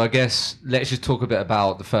 So I guess let's just talk a bit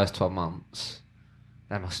about the first 12 months.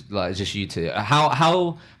 That must it's just you two.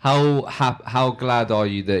 How glad are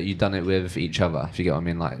you that you've done it with each other? If you get what I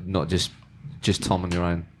mean, like not just Tom on your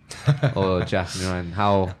own or Jack on your own.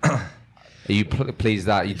 How are you pleased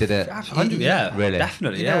that you did it? Yeah, really,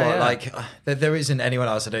 definitely. You know what? Like there isn't anyone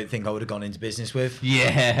else I don't think I would have gone into business with.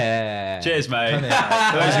 Yeah. Cheers, mate.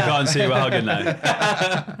 Those who can't see, we're hugging now.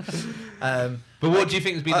 But what do you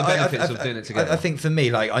think has been the benefits of doing it together? I think for me,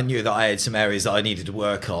 like I knew that I had some areas that I needed to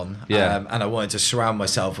work on, and I wanted to surround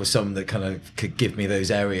myself with someone that kind of could give me those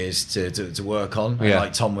areas to work on. And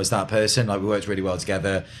like Tom was that person. Like we worked really well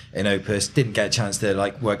together in Opus. Didn't get a chance to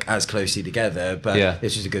like work as closely together, but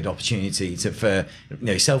this was a good opportunity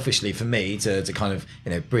selfishly for me to kind of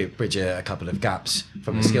bridge a couple of gaps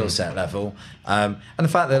from a skill set level, and the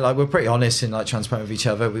fact that like we're pretty honest and like transparent with each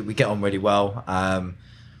other. We get on really well.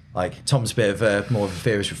 Like Tom's a bit of more of a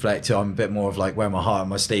fearless reflector. I'm a bit more of like wear my heart on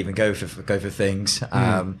my sleeve and go for things.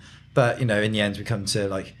 But in the end, we come to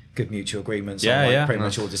like good mutual agreements on pretty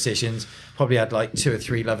much all decisions. Probably had like 2 or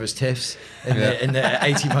 3 lovers' tiffs in the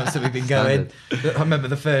 18 months that we've been going. I remember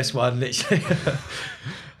the first one literally.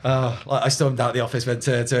 I stormed out the office, went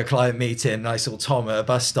to a client meeting, and I saw Tom at a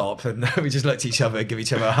bus stop, and we just looked at each other and give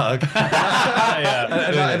each other a hug.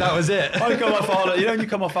 and that was it. I come off a holiday. When you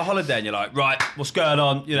come off a holiday and you're like, right, what's going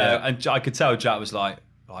on? And I could tell Jack was like,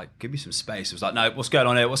 like, give me some space. I was like, no, what's going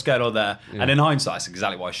on here? What's going on there? Yeah. And in hindsight, that's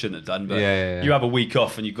exactly what I shouldn't have done. But you have a week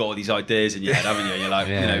off and you've got all these ideas in your head, haven't you? And you're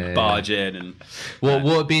like, barge in. And what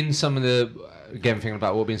have been some of the, again, thinking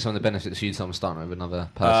about what have been some of the benefits for you, Tom, starting with another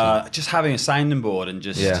person? Just having a sounding board and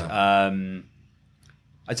just,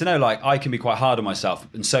 I don't know, like, I can be quite hard on myself,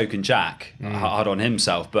 and so can Jack, hard on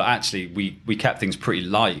himself. But actually, we kept things pretty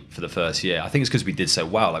light for the first year. I think it's because we did so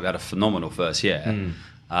well. Like, we had a phenomenal first year.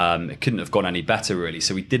 It couldn't have gone any better, really.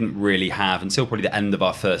 So we didn't really have, until probably the end of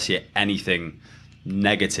our first year, anything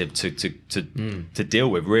negative to deal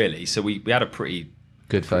with, really. So we had a pretty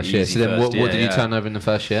good first year. So then, what did you turn over in the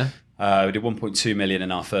first year? We did 1.2 million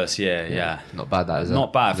in our first year. Yeah, not bad. That is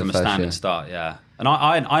not bad from a standing start. Yeah. And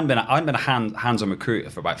I've been a hands-on recruiter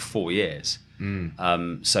for about 4 years.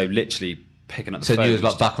 So literally picking up the phone. So you was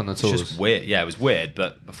like back on the tools. Just weird. Yeah, it was weird.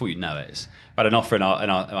 But before you know it, I had an offer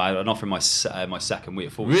in my second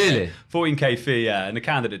week. 14K, really? 14K fee. Yeah, and the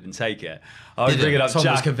candidate didn't take it. I was bringing up Tom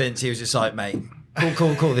Jack. was convinced. He was just like, mate,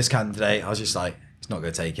 call this candidate. I was just like, he's not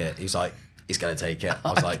going to take it. He was like, he's going to take it.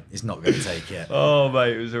 I was like, he's not going to take it. Oh,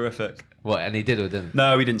 mate, it was horrific. What, and he did or didn't?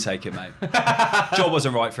 No, he didn't take it, mate. Job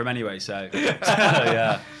wasn't right for him anyway, so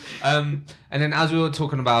yeah. And then as we were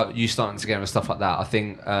talking about you starting together and stuff like that, I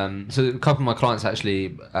think, so a couple of my clients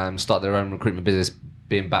actually start their own recruitment business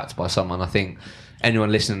being backed by someone. I think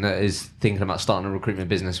anyone listening that is thinking about starting a recruitment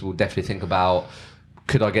business will definitely think about,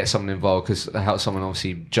 could I get someone involved? Because help someone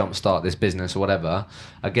obviously jumpstart this business or whatever.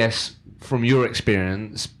 I guess from your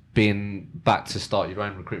experience being backed to start your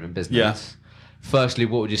own recruitment business, firstly,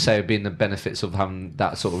 what would you say have been the benefits of having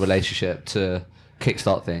that sort of relationship to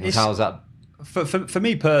kickstart things? How's that? For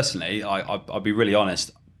me personally, I'll be really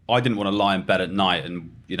honest. I didn't want to lie in bed at night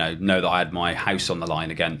and know that I had my house on the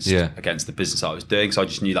line against the business I was doing. So I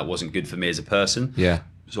just knew that wasn't good for me as a person. Yeah,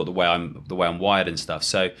 sort of the way I'm wired and stuff.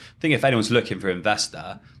 So I think if anyone's looking for an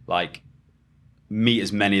investor, like, meet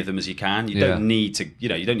as many of them as you can. You don't need to, you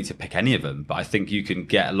don't need to pick any of them, but I think you can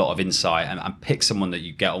get a lot of insight and pick someone that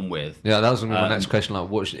you get on with. Yeah, that was my next question.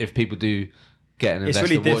 Like, if people do get an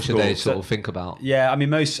investor, really what should they sort of think about? Yeah, I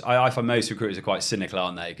mean, I find most recruiters are quite cynical,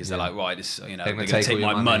 aren't they? Because they're like, right, this, they're going to take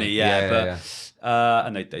my money.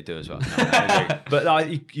 And they do as well. No, I agree.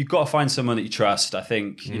 But you've got to find someone that you trust. I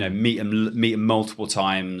think meet them multiple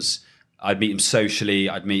times. I'd meet him socially.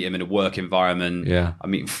 I'd meet him in a work environment. Yeah, I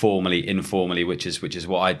meet him formally, informally, which is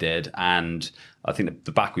what I did. And I think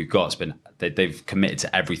the back we've got has been they've committed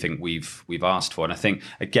to everything we've asked for. And I think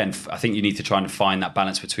you need to try and find that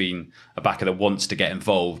balance between a backer that wants to get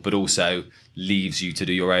involved, but also leaves you to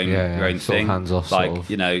do your own thing. Hands off, like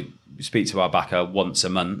we speak to our backer once a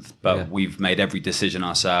month, but we've made every decision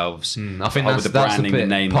ourselves. I think that's the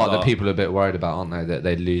bit, part that people are a bit worried about, aren't they? That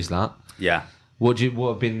they'd lose that. Yeah. What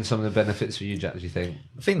have been some of the benefits for you, Jack, do you think?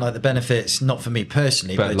 I think like the benefits, not for me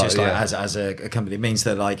personally, but just as a company, it means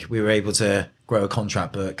that like we were able to grow a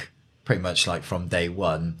contract book pretty much like from day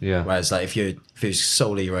one. Yeah. Whereas like if it's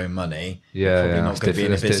solely your own money, you're probably not going to be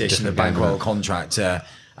in a position to bankroll a contractor.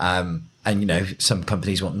 And some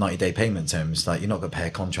companies want 90-day payment terms. Like, you're not going to pay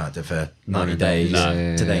a contractor for 90 days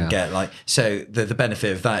to then get like. So the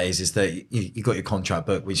benefit of that is that you got your contract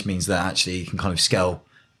book, which means that actually you can kind of scale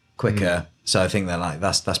quicker. So I think that like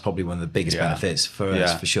that's probably one of the biggest benefits for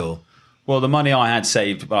us for sure. Well, the money I had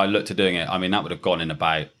saved when I looked at doing it, I mean, that would have gone in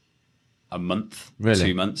about a month,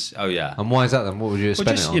 2 months. Oh yeah. And why is that then? What would you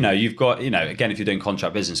spend it on? You've got again, if you're doing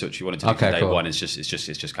contract business, which you wanted to do from day one, it's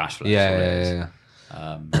just cash flow. Yeah.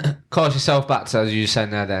 Cast yourself back to, as you were saying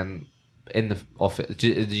there, then in the office,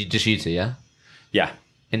 just you two, yeah? Yeah.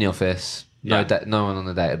 In the office, no one on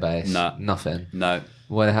the database, nothing. No.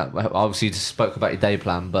 Obviously, you just spoke about your day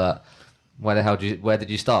plan, but where did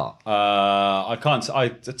you start? I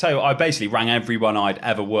tell you what, I basically rang everyone I'd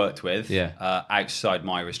ever worked with outside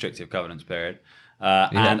my restrictive covenants period,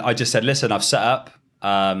 and I just said, listen, I've set up,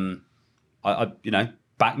 back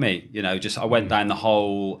me, I went down the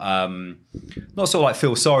whole, not sort of like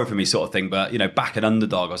feel sorry for me sort of thing, but, back an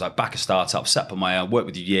underdog. I was like, back a startup, set up on my own, worked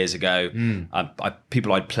with you years ago.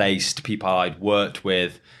 People I'd placed, people I'd worked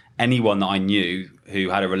with, anyone that I knew who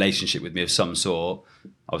had a relationship with me of some sort,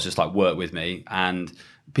 I was just like, work with me. And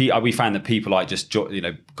we found that people like just,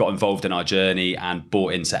 got involved in our journey and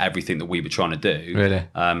bought into everything that we were trying to do. Really?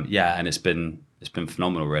 And it's been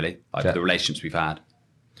phenomenal, really, like the relationships we've had.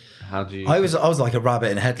 How do you? I was like a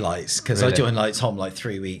rabbit in headlights because I joined like Tom like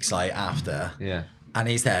 3 weeks like after. Yeah. And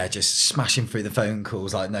he's there just smashing through the phone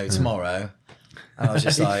calls like, no, tomorrow. And I was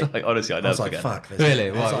just like, honestly, I never forget. Fuck this.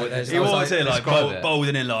 Really? He walked in like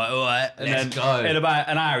bolting in like, all right, and then in about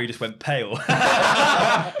an hour he just went pale.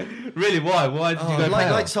 Really? Really? Why? Why did you go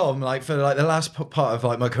like Tom, like for like the last part of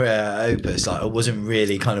like my career at Opus, like I wasn't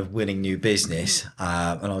really kind of winning new business,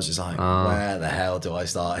 and I was just like, where the hell do I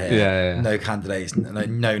start here? Yeah. No candidates,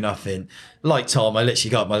 no nothing. Like Tom, I literally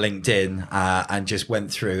got my LinkedIn and just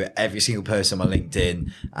went through every single person on my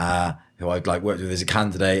LinkedIn who I'd like worked with as a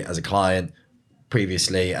candidate, as a client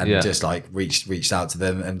previously, and just like reached out to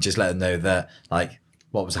them and just let them know that like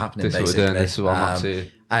what was happening. This basically, is what we're doing, this is what I'm up to.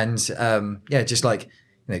 And just like,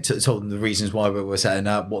 you know, told them the reasons why we're setting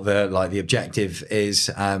up, what the objective is.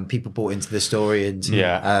 People bought into the story,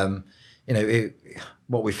 and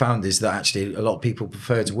what we found is that actually a lot of people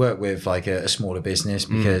prefer to work with like a smaller business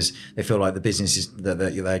because they feel like the business that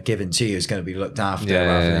they're given to you is going to be looked after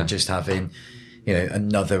rather than just having, you know,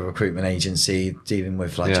 another recruitment agency dealing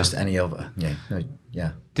with like just any other.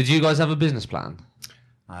 Did you guys have a business plan?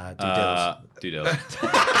 Do deals.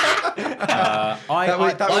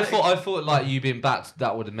 I thought like you being backed,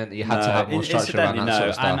 that would have meant that you had to have more structure around that sort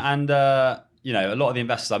of stuff. And you know, a lot of the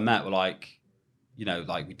investors I met were like, you know,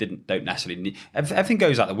 like we don't necessarily need everything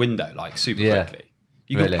goes out the window like super quickly.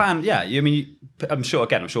 You can plan, I mean, I'm sure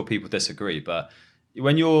people disagree, but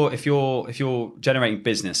if you're generating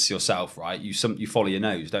business yourself, right? You follow your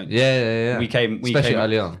nose, don't you? Yeah. Especially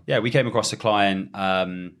early on. Yeah, we came across a client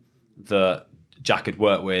that Jack had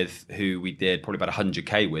worked with, who we did probably about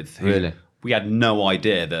 100k with. Really? We had no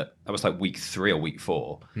idea that was like week 3 or week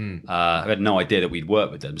 4. I had no idea that we'd work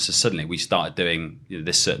with them. So suddenly we started doing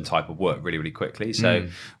this certain type of work really, really quickly. So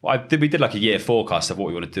we did like a year forecast of what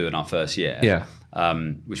we want to do in our first year.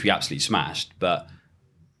 Which we absolutely smashed. But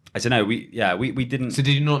I don't know. We didn't. So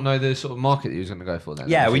did you not know the sort of market that you was going to go for then?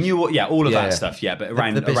 Yeah, we knew. All of that stuff. Yeah, but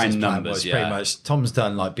around numbers. Pretty much. Tom's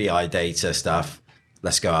done like BI data stuff.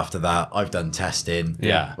 Let's go after that. I've done testing.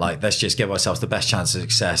 Yeah. Like, let's just give ourselves the best chance of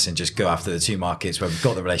success and just go after the 2 markets where we've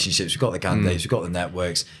got the relationships, we've got the candidates, we've got the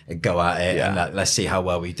networks, and go at it. And let's see how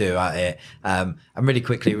well we do at it. And really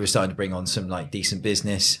quickly, we were starting to bring on some like decent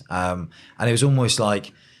business. And it was almost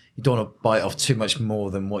like, you don't want to bite off too much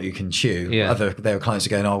more than what you can chew. There were clients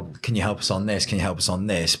who are going, oh, can you help us on this? Can you help us on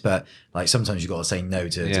this? But like sometimes you've got to say no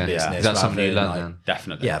to business. Is that something you learned then?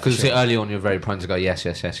 Definitely. Yeah, because early on you're very prone to go yes.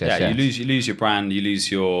 Yeah, you lose your brand, you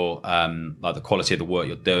lose your like the quality of the work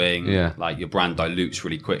you're doing. Yeah. Like your brand dilutes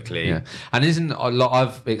really quickly. Yeah. And isn't a lot,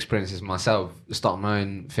 I've experienced this myself, starting my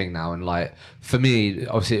own thing now, and like for me,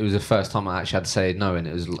 obviously it was the first time I actually had to say no, and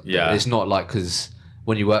it was it's not like, because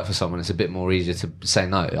when you work for someone, it's a bit more easier to say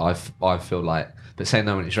no. I feel like, but saying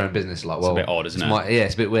no when it's your own business, like, well, it's a bit odd, isn't it?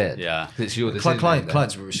 It's a bit weird. Yeah, it's your decision.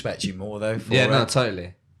 Clients will respect you more though. No,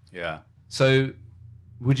 totally. Yeah. So,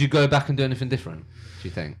 would you go back and do anything different? Do you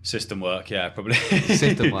think system work? Yeah, probably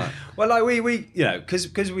system work. Well, like we you know,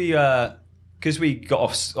 because we got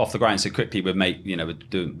off the ground so quickly, we're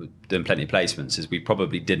doing plenty of placements, is we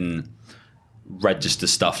probably didn't register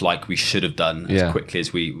stuff like we should have done as quickly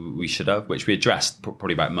as we should have, which we addressed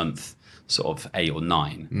probably about month sort of 8 or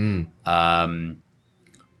 9. But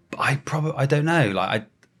I don't know, like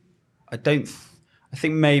I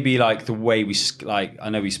think maybe like the way we, like, I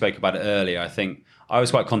know we spoke about it earlier, I think I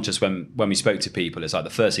was quite conscious when we spoke to people, it's like the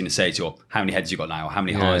first thing to say to you, how many heads you got now, or how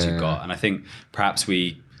many hires you've got. And I think perhaps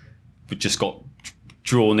we just got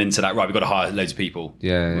drawn into that, right, we've got to hire loads of people.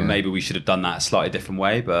 Maybe we should have done that a slightly different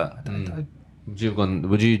way, but I don't. Would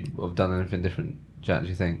you have done anything different, Jack, do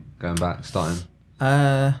you think, going back, starting?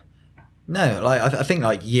 No, like I think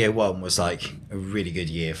like year 1 was like a really good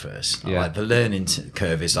year for us. Like the learning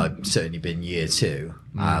curve is like certainly been year 2.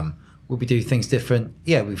 Will we do things different?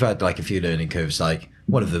 Yeah, we've had like a few learning curves, like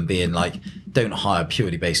one of them being like, don't hire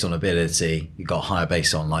purely based on ability. You got to hire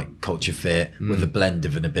based on like culture fit with a blend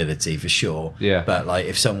of an ability for sure. Yeah. But like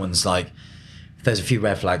if someone's like, if there's a few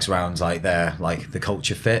red flags around like there, like the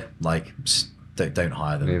culture fit, like don't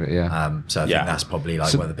hire them. So I think that's probably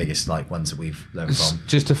like one of the biggest like ones that we've learned from.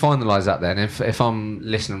 Just to finalise that then, if I'm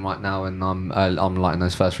listening right now and I'm like in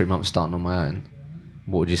those first 3 months starting on my own,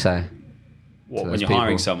 what would you say? What, when you're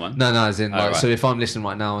hiring someone? No, as in like, so if I'm listening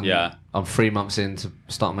right now and I'm 3 months in to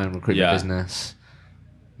start my own recruitment business,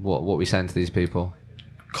 what are we saying to these people?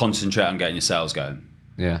 Concentrate on getting your sales going.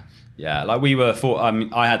 Yeah, like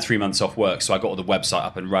I had 3 months off work, so I got all the website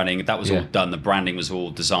up and running. That was all done. The branding was all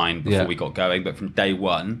designed before we got going. But from day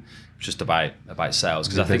one, it's just about sales.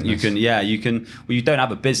 Because I think you can. Well, you don't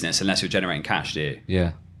have a business unless you're generating cash, do you?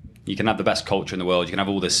 Yeah. You can have the best culture in the world. You can have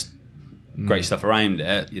all this great stuff around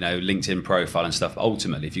it, LinkedIn profile and stuff. But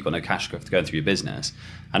ultimately, if you've got no cash going through your business,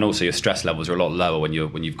 and also your stress levels are a lot lower when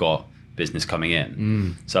you've got business coming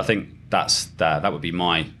in. So I think that would be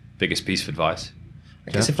my biggest piece of advice.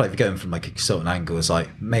 I guess if like you're going from like a consultant angle, it's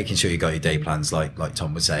like making sure you got your day plans, like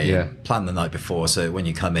Tom would say. Yeah. Plan the night before, so when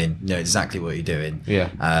you come in, you know exactly what you're doing. Yeah.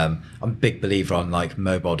 I'm a big believer on like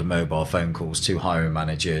mobile to mobile phone calls to hiring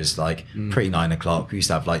managers, like pre 9 o'clock. We used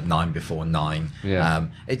to have like 9 before 9. Yeah.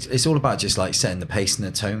 It's all about just like setting the pace and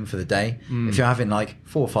the tone for the day. If you're having like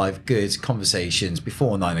 4 or 5 good conversations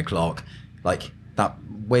before 9 o'clock, like that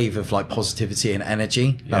wave of like positivity and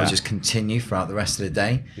energy that will just continue throughout the rest of the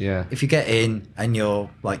day. Yeah. If you get in and your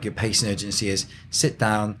pace and urgency is sit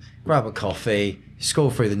down, grab a coffee, scroll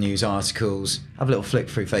through the news articles, have a little flick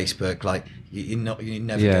through Facebook, like you're never going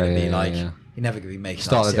to be like you're never going to be making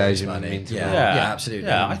Start like, the days money. Yeah, absolutely.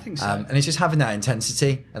 Yeah, I think so. And it's just having that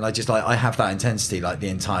intensity, and I have that intensity like the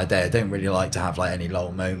entire day. I don't really like to have like any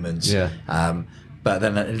lull moments. Yeah. But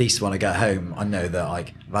then at least when I get home, I know that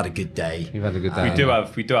like I've had a good day. You've had a good day.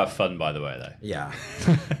 We do have fun, by the way, though. Yeah.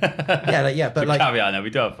 But like caveat, no,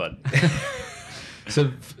 we do have fun.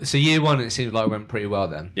 So year 1, it seems like it went pretty well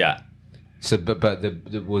then. Yeah. So, but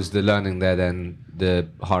was the learning there then the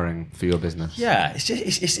hiring for your business? Yeah,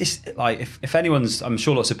 it's like if anyone's, I'm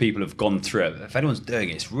sure lots of people have gone through it. If anyone's doing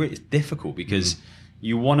it, it's difficult because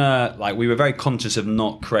you want to, like, we were very conscious of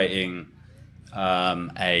not creating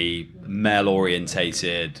a male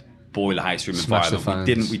orientated boiler house room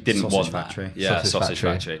environment. We didn't Sausage want factory. that. Yeah, sausage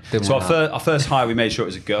factory. Didn't So want our first hire, we made sure it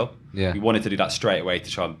was a girl. Yeah. We wanted to do that straight away to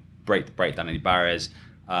try and break down any barriers.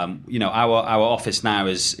 Our office now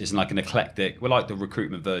is like an eclectic. We're like the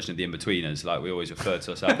recruitment version of the in-betweeners. Like we always refer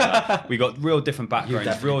to ourselves. Like, we got real different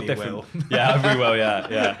backgrounds, real different. Will. Yeah, we will.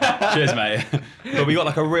 Yeah. Cheers, mate. But we got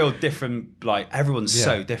like a real different. Like everyone's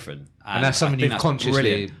so different, And that's something you've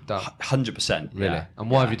consciously done. 100%. Really? Yeah. And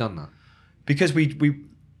why have you done that? Because we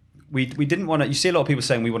didn't want to. You see a lot of people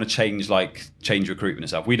saying we want to change recruitment and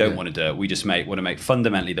stuff. We don't want to do it. We just want to make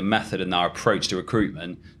fundamentally the method and our approach to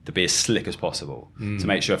recruitment to be as slick as possible, to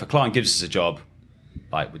make sure if a client gives us a job,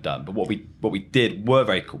 like we're done. But what we were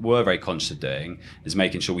very conscious of doing is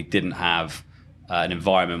making sure we didn't have an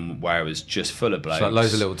environment where it was just full of blokes. So like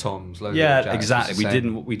loads of little Toms. Loads of little Jacks, exactly.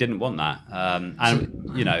 We didn't want that.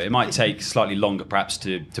 And it might take slightly longer perhaps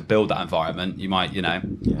to build that environment. You might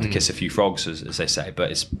to kiss a few frogs, as they say. But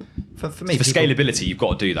it's for me, for scalability, you've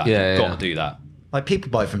got to do that. You've got to do that. Like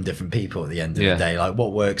people buy from different people at the end of the day. Like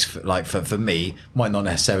what works for me might not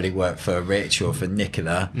necessarily work for Rich or for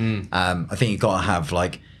Nicola. I think you've got to have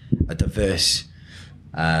like a diverse,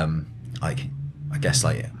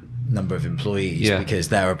 number of employees because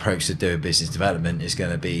their approach to doing business development is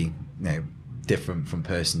going to be different from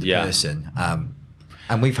person to person.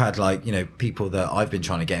 And we've had people that I've been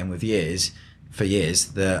trying to get in with for years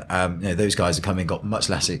that those guys have come in, got much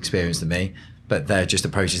less experience than me, but their just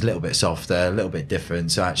approach is a little bit softer, a little bit different.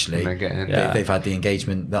 So actually they've had the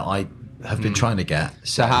engagement that I have been trying to get.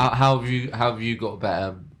 So how have you got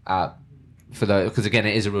better at, for those, because again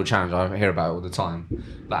it is a real challenge, I hear about it all the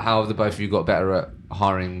time, like how have the both of you got better at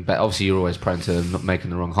hiring? But obviously you're always prone to not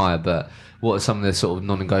making the wrong hire, but what are some of the sort of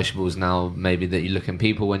non-negotiables now maybe that you look in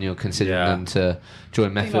people when you're considering them to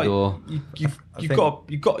join Method? Or you've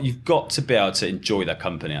got to be able to enjoy their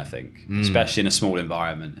company, I think, especially in a small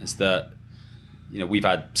environment. Is that we've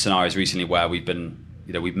had scenarios recently where we've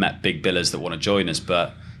met big billers that want to join us,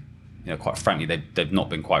 but quite frankly they've not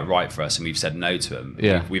been quite right for us, and we've said no to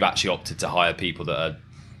them. We've actually opted to hire people that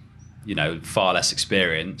are far less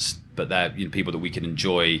experienced, but they're people that we can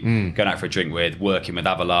enjoy going out for a drink with, working with,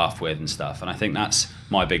 have a laugh with and stuff. And I think that's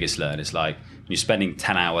my biggest learn. It's like when you're spending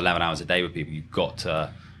 11 hours a day with people, you've got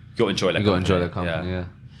to enjoy their company. Enjoy their company.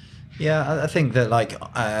 Yeah, I think that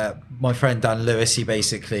my friend Dan Lewis, he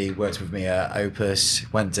basically worked with me at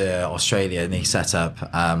Opus, went to Australia, and he set up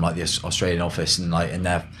the Australian office, and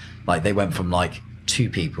they went from 2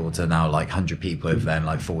 people to now 100 people over there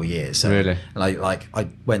in 4 years. So really? I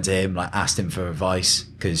went to him, asked him for advice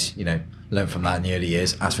because learned from that in the early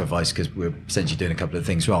years. Asked for advice because we were essentially doing a couple of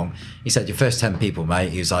things wrong. He said, your first 10 people, mate,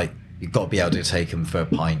 he was like, you've got to be able to take them for a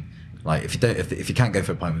pint. If you can't go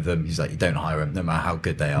for a pint with them, he's like, you don't hire them no matter how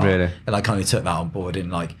good they are. Really? And I kind of took that on board,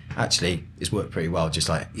 and actually it's worked pretty well. Just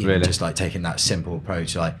taking that simple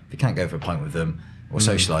approach. If you can't go for a pint with them or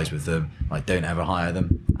socialise with them, don't ever hire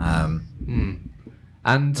them.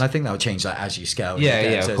 And I think that will change as you scale.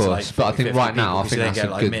 Of course. But I think right now, I think that's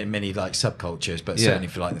get a good mini subcultures, but certainly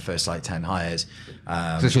for the first 10 hires.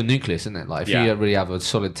 So it's your nucleus, isn't it? If you really have a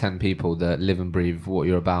solid 10 people that live and breathe what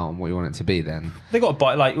you're about and what you want it to be, then they got to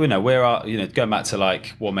buy. Going back to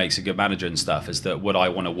what makes a good manager and stuff is that would I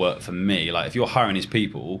want to work for me? If you're hiring these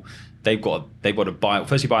people, they've got to buy.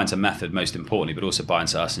 Firstly, buy into Method, most importantly, but also buy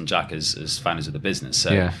into us and Jack as founders of the business.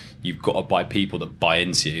 So you've got to buy people that buy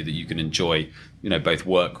into you, that you can enjoy. Both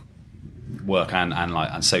work work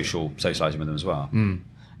and socializing with them as well. And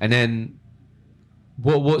then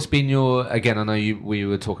what's been your, again, I know we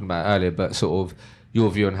were talking about it earlier, but sort of your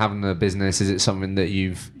view on having a business? Is it something that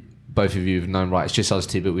both of you have known, right, it's just us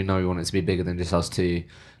two, but we know we want it to be bigger than just us two?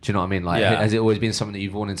 Do you know what I mean? Like, has it always been something that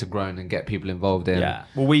you've wanted to grow and get people involved in? Yeah.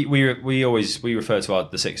 Well, we refer to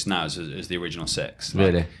the six now as the original six. Like,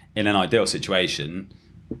 really? In an ideal situation,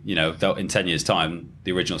 you know, in 10 years' time,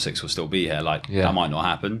 the original six will still be here. Like, that might not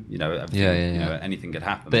happen. You know, you know, anything could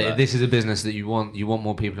happen. But this is a business that you want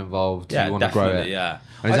more people involved. Yeah, you want to grow it. Yeah.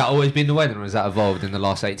 And has that always been the way, then, or has that evolved in the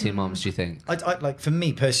last 18 months, do you think? I like, for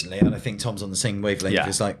me personally, and I think Tom's on the same wavelength,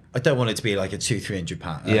 is like, I don't want it to be like a 300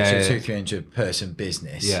 person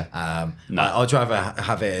business. Yeah. No. I'd rather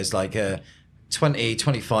have it as like a 20,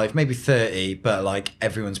 25, maybe 30, but like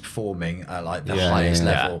everyone's performing at like the highest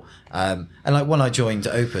level. And like when I joined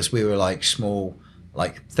Opus, we were like small,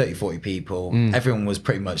 like 30, 40 people. Everyone was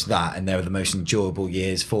pretty much that, and they were the most enjoyable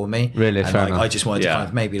years for me. Really, and fair like, enough. I just wanted to kind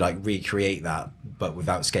of maybe like recreate that, but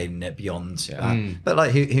without scaling it beyond that. But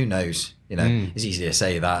like, who knows? You know, it's easy to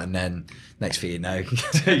say that, and then next thing you know.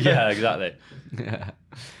 Yeah, exactly. Yeah.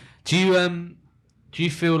 Do you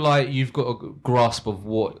feel like you've got a grasp of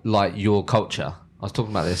what, like, your culture? I was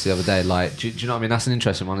talking about this the other day. Like, do you know what I mean? That's an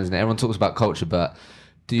interesting one, isn't it? Everyone talks about culture, but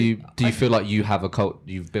do you feel like you have a cult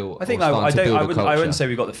you've built? I think I wouldn't say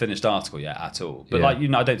we've got the finished article yet at all. But like, you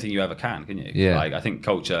know, I don't think you ever can you? Yeah. Like, I think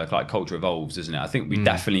culture evolves, isn't it? I think we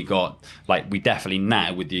definitely got, like,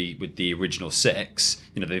 now with the original six.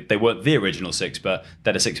 You know, they weren't the original six, but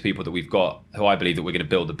they're the six people that we've got who I believe that we're going to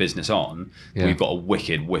build the business on. Yeah. We've got a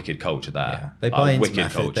wicked culture there. Yeah. They buy into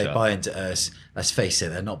method. Culture. They buy into us. Let's face it,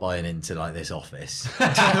 they're not buying into like this office.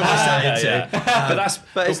 But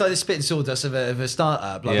it's like the spit and sawdust of a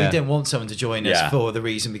startup. Like, we didn't want someone to join us for the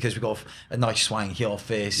reason because we've got a nice swanky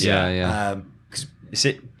office. It's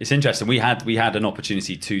interesting. We had an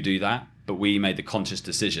opportunity to do that, but we made the conscious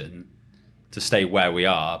decision to stay where we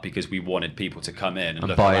are because we wanted people to come in and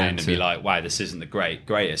look around and be like, wow, this isn't the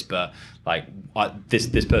greatest, but like,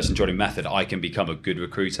 this person joining Method, I can become a good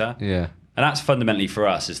recruiter. Yeah. And that's fundamentally for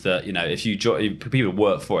us, is that, you know, if people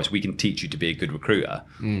work for us, we can teach you to be a good recruiter.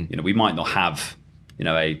 You know, we might not have, you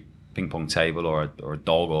know, a ping pong table or a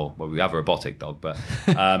dog, well, we have a robotic dog, but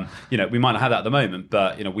you know, we might not have that at the moment,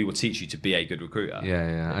 but, you know, we will teach you to be a good recruiter.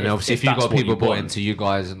 Yeah. And obviously if you've got people bought into you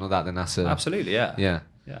guys and all that, then that's absolutely, yeah.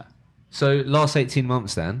 So last 18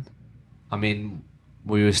 months then, I mean,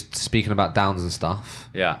 we were speaking about downs and stuff.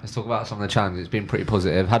 Yeah. Let's talk about some of the challenges. It's been pretty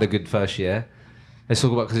positive. Had a good first year. Let's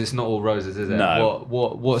talk about, because it's not all roses, is it? No.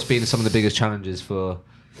 What's been some of the biggest challenges for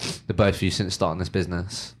the both of you since starting this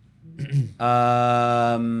business?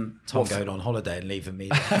 Tom going on holiday and leaving me.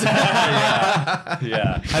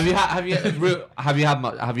 Yeah. Have you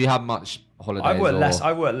had much holidays?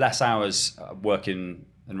 I work less hours working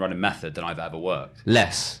and running Method than I've ever worked.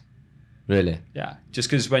 Less, really? Yeah. Just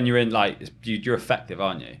because when you're in, like, you're effective,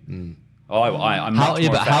 aren't you? I'm much more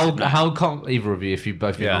effective now. How either of you, if you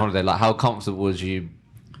both been on holiday, like, how comfortable was you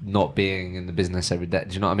not being in the business every day?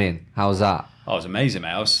 Do you know what I mean? How was that? Oh, it was amazing,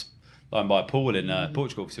 mate. I was lying by a pool in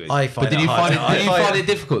Portugal for 2 weeks. Did you find it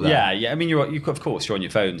difficult though? Yeah. I mean, you're of course you're on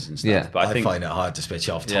your phones and stuff. Yeah. But I find it hard to switch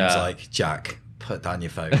off. Tom's like, Jack, put down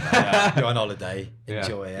your phone. You're on holiday,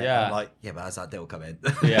 enjoy it. Yeah. I'm like, but how's that deal come in?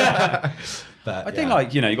 Yeah. But I think,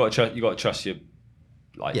 like, you know, you got to trust your.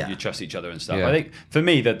 Like, you trust each other and stuff. I think for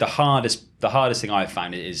me the hardest thing I've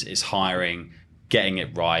found is hiring, getting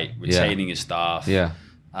it right, retaining your staff,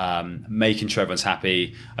 making sure everyone's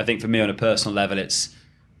happy. I think for me on a personal level, it's,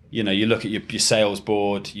 you know, you look at your sales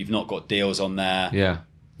board, you've not got deals on there. Yeah.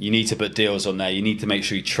 You need to put deals on there. You need to make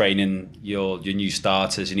sure you're training your new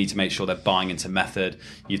starters. You need to make sure they're buying into Method.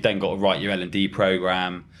 You've then got to write your L&D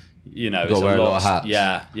program. You know, it's a lot of hats.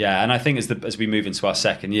 Yeah. And I think as we move into our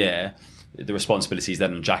second year, the responsibility is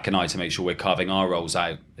then on Jack and I to make sure we're carving our roles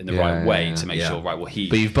out in the right way to make sure, But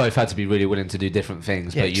you've both had to be really willing to do different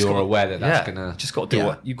things, but you're aware that that's gonna. Just got to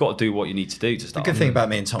do you've got to do what you need to do to start. The good thing about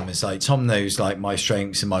me and Tom is, like, Tom knows, like, my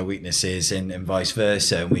strengths and my weaknesses, and vice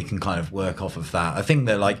versa, and we can kind of work off of that. I think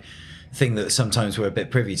that, like, the thing that sometimes we're a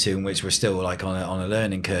bit privy to, in which we're still like on a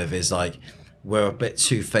learning curve, is like, we're a bit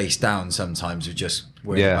too face down sometimes with just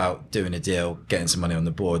worrying about doing a deal, getting some money on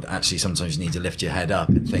the board. Actually, sometimes you need to lift your head up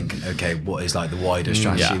and think, okay, what is like the wider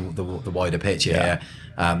strategy, the wider picture here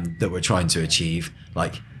that we're trying to achieve?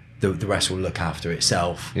 Like, the rest will look after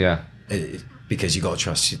itself. Yeah. Because you got to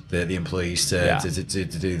trust the employees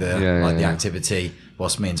to do the activity,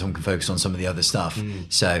 whilst me and Tom can focus on some of the other stuff.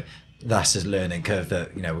 So that's a learning curve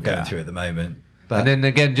that, you know, we're going through at the moment. But, and then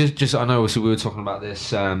again, just I know obviously we were talking about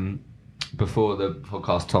this before the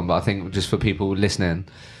podcast, Tom, but I think just for people listening,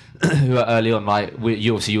 who are early on, like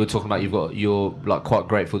you were talking about, you're like quite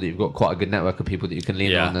grateful that you've got quite a good network of people that you can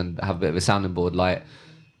lean on and have a bit of a sounding board. Like,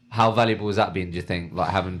 how valuable has that been, do you think? Like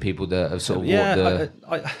having people that have sort of walked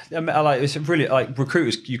I like, it's really like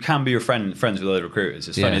recruiters. You can be friends with other recruiters.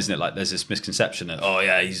 It's funny, isn't it? Like there's this misconception that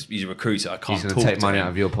he's a recruiter. I can't. He's going to take money out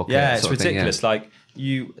of your pocket. Yeah, it's ridiculous. Like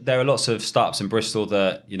there are lots of startups in Bristol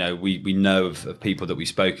that we know of people that we've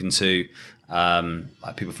spoken to,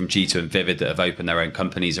 like people from G2 and Vivid that have opened their own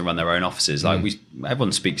companies and run their own offices. Like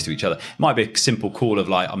everyone speaks to each other. It might be a simple call of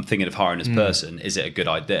like, I'm thinking of hiring this person. Is it a good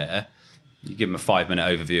idea? You give them a 5-minute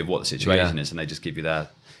overview of what the situation is, and they just give you their.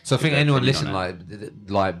 So I think anyone listening,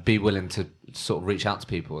 like, be willing to sort of reach out to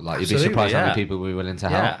people. Like, you'd be surprised how many people we're willing to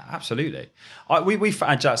help. Yeah, absolutely.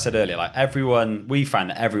 As Jack said earlier, like we found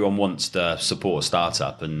that everyone wants to support a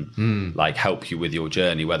startup and like help you with your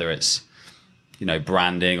journey, whether it's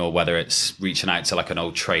branding or whether it's reaching out to like an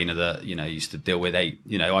old trainer that used to deal with I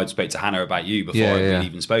spoke to Hannah about you before I'd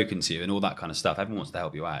even spoken to you and all that kind of stuff. Everyone wants to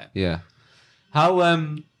help you out. Yeah. How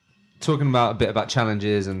talking about a bit about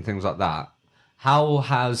challenges and things like that, how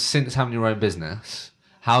has, since having your own business,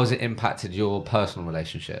 how has it impacted your personal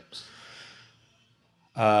relationships?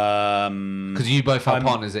 Because you both have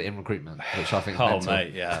partners in recruitment, which I think is mental.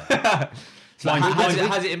 Mate, yeah. So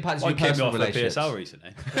has it impacted your personal relationships? PSL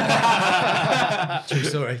recently. True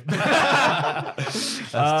story. That's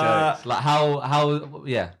jokes. Like how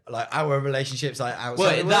like our relationships, like outside.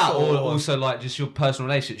 Well, that or also like just your personal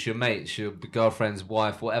relationships, your mates, your girlfriend's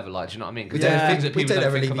wife, whatever. Like, do you know what I mean? Because there are things that people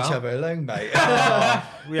don't think about. Leave each other alone, mate.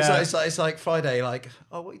 It's like Friday. Like,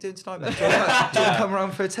 what are you doing tonight, mate? Do you want to come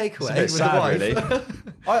around for a takeaway with the wife? Really.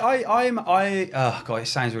 God, it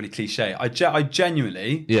sounds really cliche. I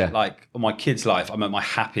genuinely, like, on my kid's life, I'm at my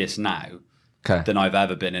happiest now than I've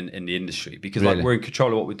ever been in the industry because like we're in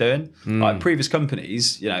control of what we're doing. Like previous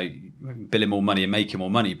companies, billing more money and making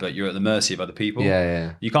more money, but you're at the mercy of other people.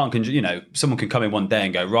 Yeah. You can't, someone can come in one day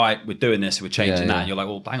and go, right, we're doing this, we're changing that. And you're like,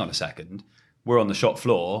 well, hang on a second. We're on the shop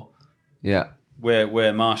floor. Yeah.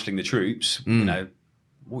 We're marshalling the troops.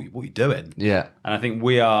 What are you doing? Yeah. And I think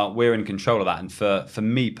we're in control of that. And for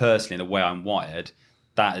me personally, the way I'm wired,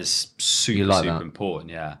 that is super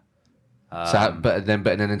important. Yeah. So, but then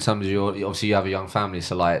in terms of obviously you have a young family.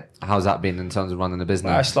 So like, how's that been in terms of running a business?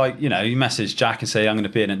 Well, it's like, you message Jack and say, I'm going to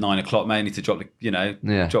be in at 9 o'clock, mate. I need to drop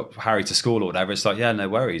drop Harry to school or whatever. It's like, yeah, no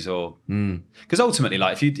worries. Or because ultimately,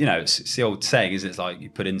 like if it's the old saying, is it's like you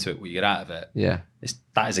put into it what you get out of it. Yeah.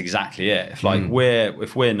 That is exactly it. If like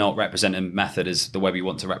if we're not representing Method as the way we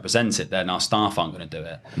want to represent it, then our staff aren't going to do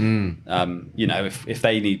it. If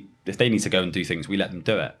they need to go and do things, we let them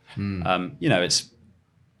do it.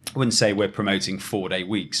 I wouldn't say we're promoting 4-day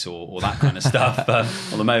weeks or that kind of stuff at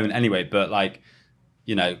the moment anyway, but like,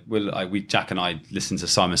 Jack and I listen to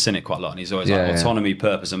Simon Sinek quite a lot, and he's always autonomy,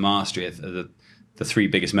 purpose and mastery are the 3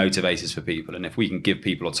 biggest motivators for people. And if we can give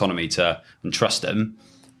people autonomy and trust them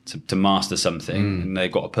to master something and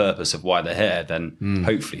they've got a purpose of why they're here, then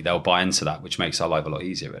hopefully they'll buy into that, which makes our life a lot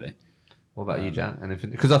easier, really. What about you, Jan?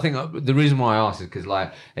 Because I think the reason why I asked is because,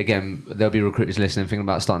 like, again, there'll be recruiters listening thinking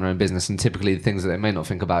about starting their own business, and typically the things that they may not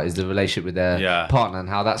think about is the relationship with their partner and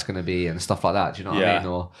how that's going to be and stuff like that. Do you know what I mean?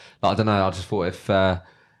 Or like, I don't know. I just thought if I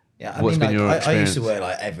used to work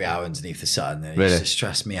like every hour underneath the sun, and it used to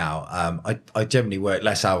stress me out. I generally work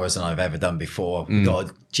less hours than I've ever done before. We've got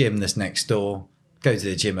a gym that's next door. Go to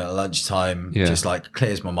the gym at lunchtime, just like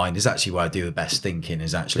clears my mind. It's actually where I do the best thinking,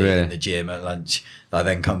 is actually in the gym at lunch. I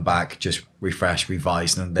then come back, just refresh,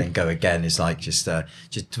 revise, and then go again. It's like just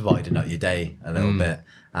dividing up your day a little bit.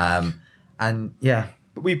 But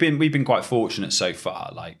we've been quite fortunate so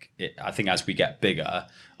far. Like, I think as we get bigger,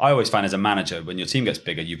 I always find as a manager, when your team gets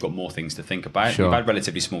bigger, you've got more things to think about. We've had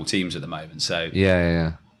relatively small teams at the moment, so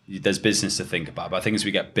there's business to think about. But I think as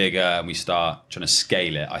we get bigger and we start trying to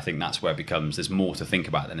scale it, I think that's where it becomes, there's more to think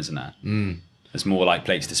about then, isn't there? There's more like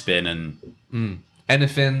plates to spin and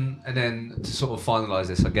anything. And then to sort of finalise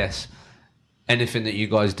this, I guess, anything that you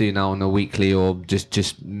guys do now on a weekly or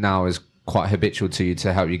just now is quite habitual to you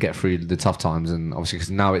to help you get through the tough times. And obviously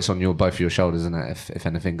because now it's on both of your shoulders, isn't it, if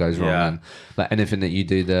anything goes wrong. And like anything that you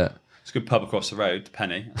do that... It's a good pub across the road,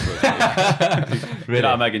 Penny. Really?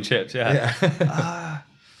 Out of Egg and Chips,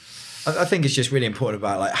 I think it's just really important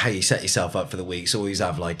about like how you set yourself up for the week. So always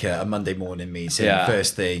have like a Monday morning meeting.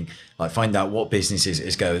 First thing, like find out what business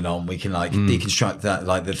is going on. We can like deconstruct that,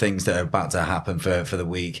 like the things that are about to happen for the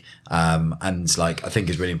week. And like I think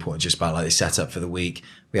it's really important just about like the setup for the week.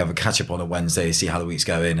 we have a catch up on a Wednesday to see how the week's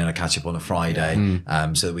going, and a catch up on a Friday,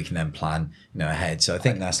 so that we can then plan, ahead. So I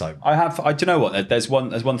think that's like I do you know what? There's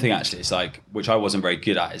one thing actually. It's like, which I wasn't very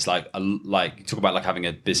good at. It's like you talk about like having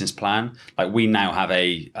a business plan. Like we now have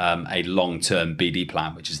a long-term BD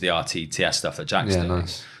plan, which is the RTTS stuff that Jack's doing.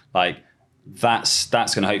 Nice. Like that's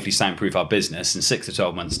going to hopefully soundproof our business in 6 to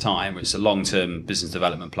 12 months' time. It's a long-term business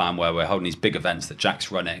development plan where we're holding these big events that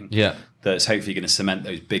Jack's running. Yeah, that's hopefully going to cement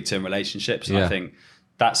those big-term relationships. And I think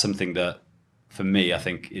that's something that, for me, I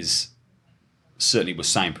think is certainly will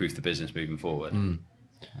soundproof the business moving forward.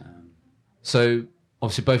 So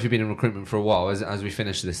obviously both of you been in recruitment for a while. As we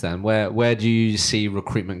finish this, then where do you see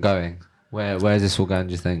recruitment going? Where is this all going,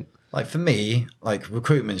 do you think? Like for me, like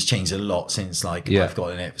recruitment's changed a lot since I've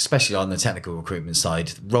gotten it, especially on the technical recruitment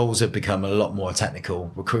side. Roles have become a lot more technical.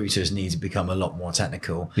 Recruiters need to become a lot more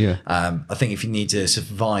technical. Yeah. I think if you need to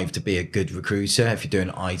survive to be a good recruiter, if you're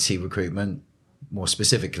doing IT recruitment, more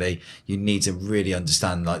specifically, you need to really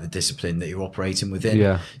understand like the discipline that you're operating within.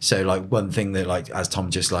 Yeah. So like one thing that like, as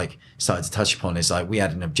Tom just like started to touch upon, is like we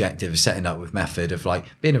had an objective of setting up with Method of like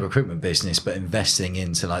being a recruitment business, but investing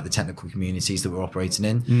into like the technical communities that we're operating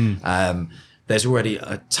in. There's already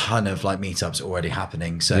a ton of like meetups already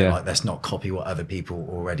happening. So like, let's not copy what other people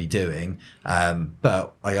are already doing.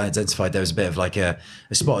 But I identified there was a bit of like a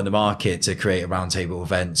spot in the market to create a roundtable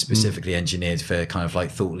event specifically engineered for kind of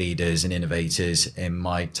like thought leaders and innovators in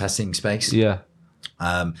my testing space. Yeah.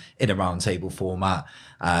 In a roundtable format.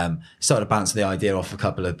 Started bouncing the idea off a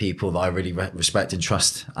couple of people that I really respect and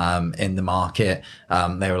trust in the market.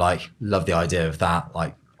 They were like, love the idea of that.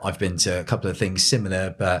 Like, I've been to a couple of things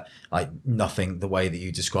similar, but like nothing the way that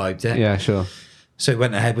you described it. Yeah, sure. So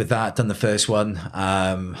went ahead with that, done the first one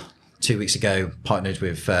 2 weeks ago, partnered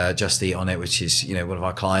with Just Eat on it, which is, one of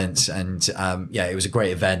our clients. And it was a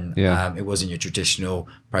great event. Yeah. It wasn't your traditional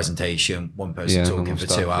presentation, one person talking for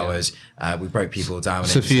 2 hours. Yeah. We broke people down.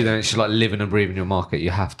 So for you then, it's just like living and breathing your market. You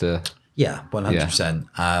have to. Yeah, 100%.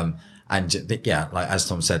 Like as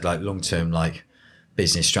Tom said, like long-term, like,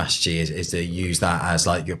 business strategy is to use that as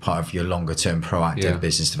like your part of your longer term proactive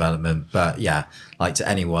business development. But like to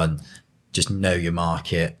anyone, just know your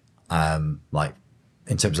market, like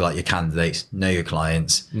in terms of like your candidates, know your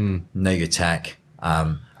clients, know your tech,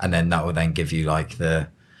 and then that will then give you like the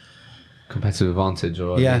competitive advantage,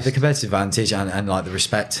 or the competitive advantage and like the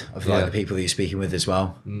respect of like the people that you're speaking with as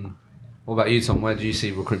well. What about you, Tom? Where do you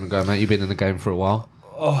see recruitment going, mate? You've been in the game for a while.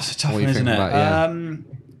 Oh, it's a tough one, isn't it?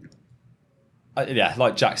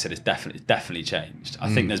 Like Jack said, it's definitely changed.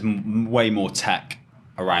 I think there's way more tech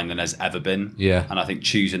around than there's ever been. Yeah, and I think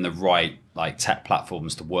choosing the right like tech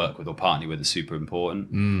platforms to work with or partner with is super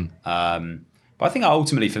important. But I think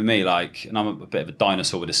ultimately for me, like, and I'm a bit of a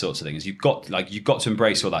dinosaur with this sorts of things, you've got to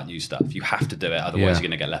embrace all that new stuff. You have to do it, otherwise you're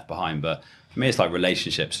going to get left behind. But for me, it's like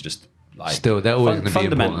relationships are just like still they're always going to be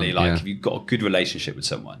fundamentally important. Like if you've got a good relationship with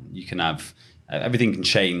someone, you can have. Everything can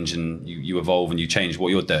change and you evolve and you change what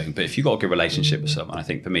you're doing. But if you've got a good relationship with someone, I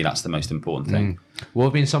think for me, that's the most important thing. What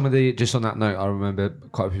have been some of the, just on that note, I remember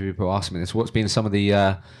quite a few people asking me this, what's been some of the,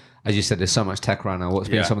 as you said, there's so much tech around now. What's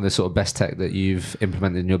been some of the sort of best tech that you've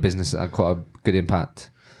implemented in your business that had quite a good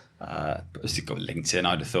impact? You've got LinkedIn,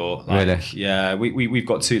 I'd have thought. Really? Yeah, we've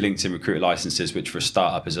got 2 LinkedIn recruiter licenses, which for a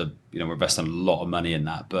startup is we're investing a lot of money in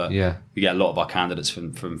that. But we get a lot of our candidates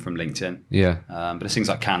from LinkedIn. Yeah. But there's things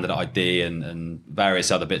like Candidate ID and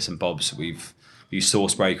various other bits and bobs. We've used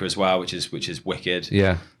Sourcebreaker as well, which is wicked.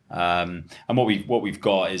 Yeah. And what we've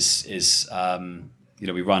got is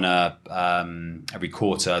we run every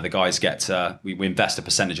quarter. The guys get we invest a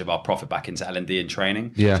percentage of our profit back into L&D and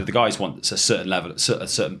training. Yeah. So if the guys want a certain level, a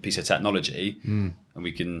certain piece of technology, and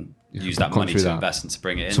we can use that money to invest and to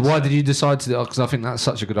bring it in. So why did you decide to do that? Because I think that's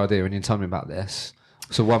such a good idea. When you tell me about this,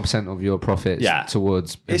 so 1% of your profits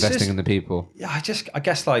towards investing in the people. Yeah, I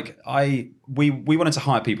guess like we wanted to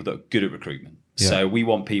hire people that are good at recruitment. Yeah. So we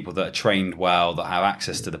want people that are trained well, that have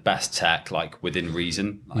access to the best tech, like within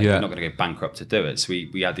reason. Like you're not going to go bankrupt to do it. So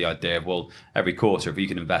we had the idea of, well, every quarter, if you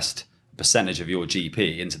can invest a percentage of your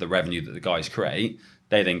GP into the revenue that the guys create,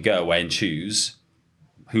 they then go away and choose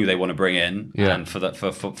who they want to bring in, and for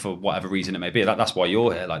whatever reason it may be. That's why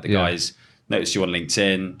you're here. Like the guys noticed you on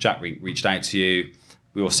LinkedIn. Jack reached out to you.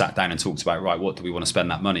 We all sat down and talked about, right, what do we want to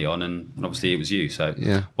spend that money on? And obviously it was you. So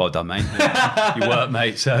well done, mate. You work,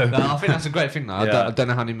 mate. So no, I think that's a great thing, though. I don't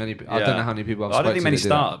know how many people I've I don't think many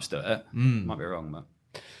startups do it. Might be wrong,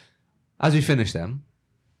 but as we finish then,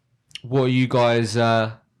 what are you guys,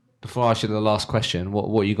 before I ask you the last question,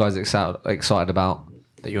 what are you guys excited about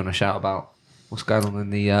that you want to shout about? What's going on in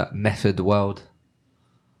the Method world?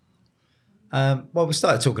 Well, we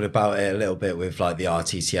started talking about it a little bit with like the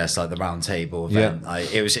RTTS, like the round table event.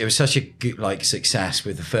 It was such a good like success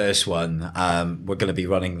with the first one. We're going to be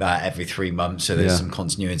running that every 3 months, so there's some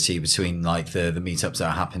continuity between like the meetups that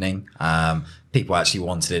are happening. People actually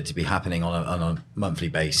wanted it to be happening on a monthly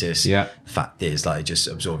basis. The fact is, like, it just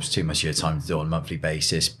absorbs too much of your time to do it on a monthly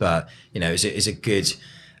basis. But it's a good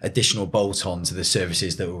additional bolt-on to the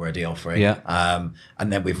services that we're already offering. And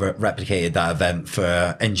then we've replicated that event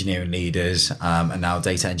for engineering leaders and now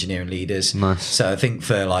data engineering leaders. Nice. So I think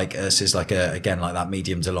for like us is like again like that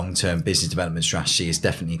medium to long-term business development strategy is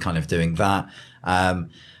definitely kind of doing that.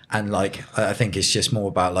 And like, I think it's just more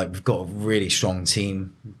about like, we've got a really strong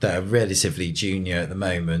team that are relatively junior at the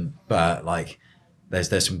moment, but like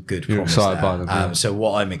there's some good promise there. By them, so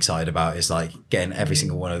what I'm excited about is like getting every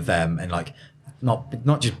single one of them and like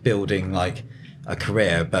not just building like a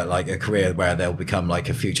career, but like a career where they'll become like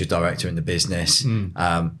a future director in the business,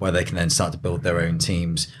 where they can then start to build their own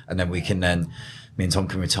teams, and then me and Tom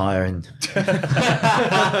can retire and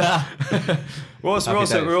We're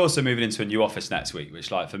also moving into a new office next week, which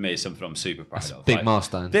like for me is something I'm super proud of. Big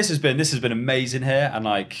milestone. This has been amazing here, and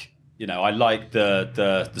like I like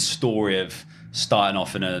the story of starting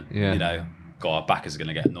off in a God, our backers are going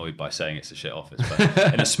to get annoyed by saying it's a shit office,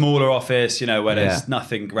 but in a smaller office, where there's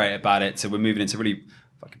nothing great about it. So we're moving into really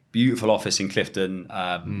like a beautiful office in Clifton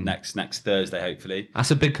next Thursday, hopefully.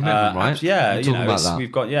 That's a big commitment, right? Yeah,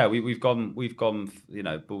 we've gone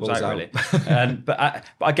balls out really. But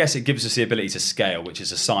I guess it gives us the ability to scale, which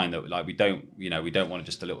is a sign that like we don't want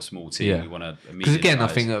just a little small team. We want to because again, I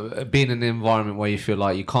think being in an environment where you feel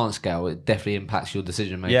like you can't scale, it definitely impacts your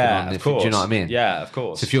decision making. Of course. Do you know what I mean? Yeah, of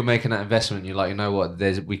course. So if you're making that investment, you're like, you know what,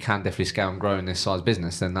 we can definitely scale and grow in this size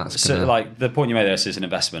business. Then that's so like the point you made there is an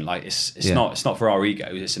investment. Like it's not for our ego.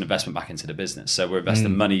 It's an investment back into the business. So we're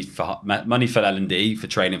investing money for L&D, for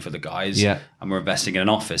training for the guys, and we're investing in an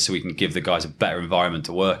office so we can give the guys a better environment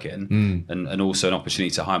to work in, and also an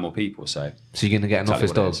opportunity to hire more people. So you're going to get an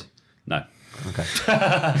office dog? No. Okay.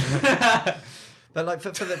 But like for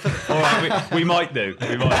all right, we might do.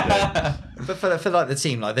 But for like the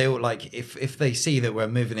team, like they all like if they see that we're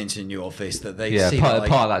moving into a new office, that they see part of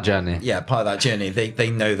that journey. Yeah, part of that journey. They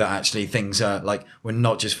know that actually things are like, we're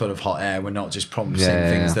not just full of hot air. We're not just promising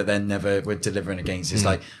things that then we're delivering against. It's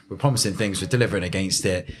like we're promising things, we're delivering against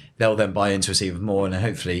it. They'll then buy into us even more, and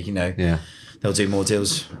hopefully they'll do more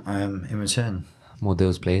deals in return. More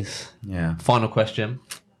deals, please. Yeah. Final question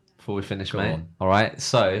before we finish, mate. On. All right.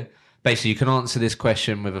 So basically, you can answer this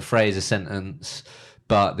question with a phrase, a sentence,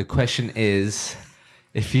 but the question is,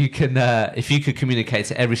 if you could communicate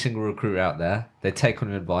to every single recruiter out there, they'd take on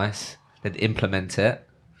your advice, they'd implement it.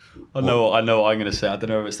 I know what I'm going to say. I don't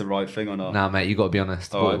know if it's the right thing or not. Nah, mate, you got to be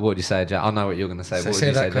honest. What would you say, Jack? I know what you're going to say. So what would say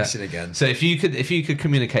you that say, question Jack? again. So if you could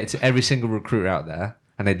communicate to every single recruiter out there,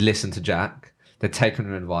 and they'd listen to Jack, they'd take on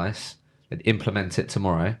your advice, they'd implement it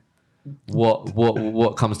tomorrow.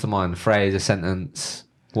 What comes to mind? A phrase, a sentence.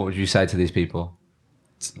 What would you say to these people?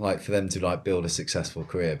 It's like for them to like build a successful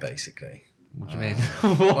career, basically. What do you mean?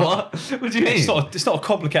 What do you mean? It's not a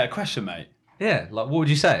complicated question, mate. Yeah, like what would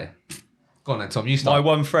you say? Go on then, Tom. You My start.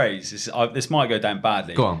 one phrase is this might go down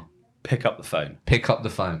badly. Go on. Pick up the phone. Pick up the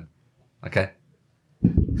phone. Okay.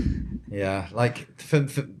 Yeah, like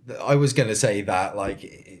I was going to say that like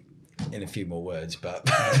in a few more words, but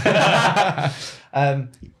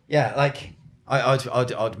yeah, like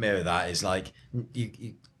I'd mirror that. Is like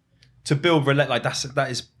you to build that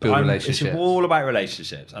is build relationships. It's all about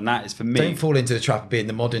relationships, and that is for me. Don't fall into the trap of being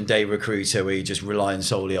the modern day recruiter where you're just relying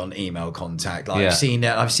solely on email contact. Like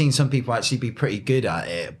I've seen some people actually be pretty good at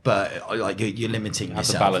it, but like you're limiting yourself.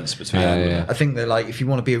 That's a balance between. I think that like if you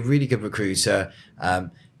want to be a really good recruiter,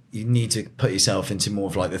 you need to put yourself into more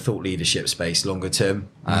of like the thought leadership space longer term.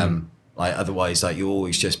 Like otherwise, like you'll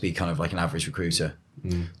always just be kind of like an average recruiter.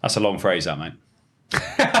 That's a long phrase, that mate.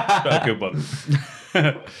 But a good one.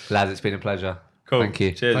 Lads, it's been a pleasure. Cool. Thank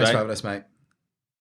you. Cheers, Thanks mate. for having us, mate.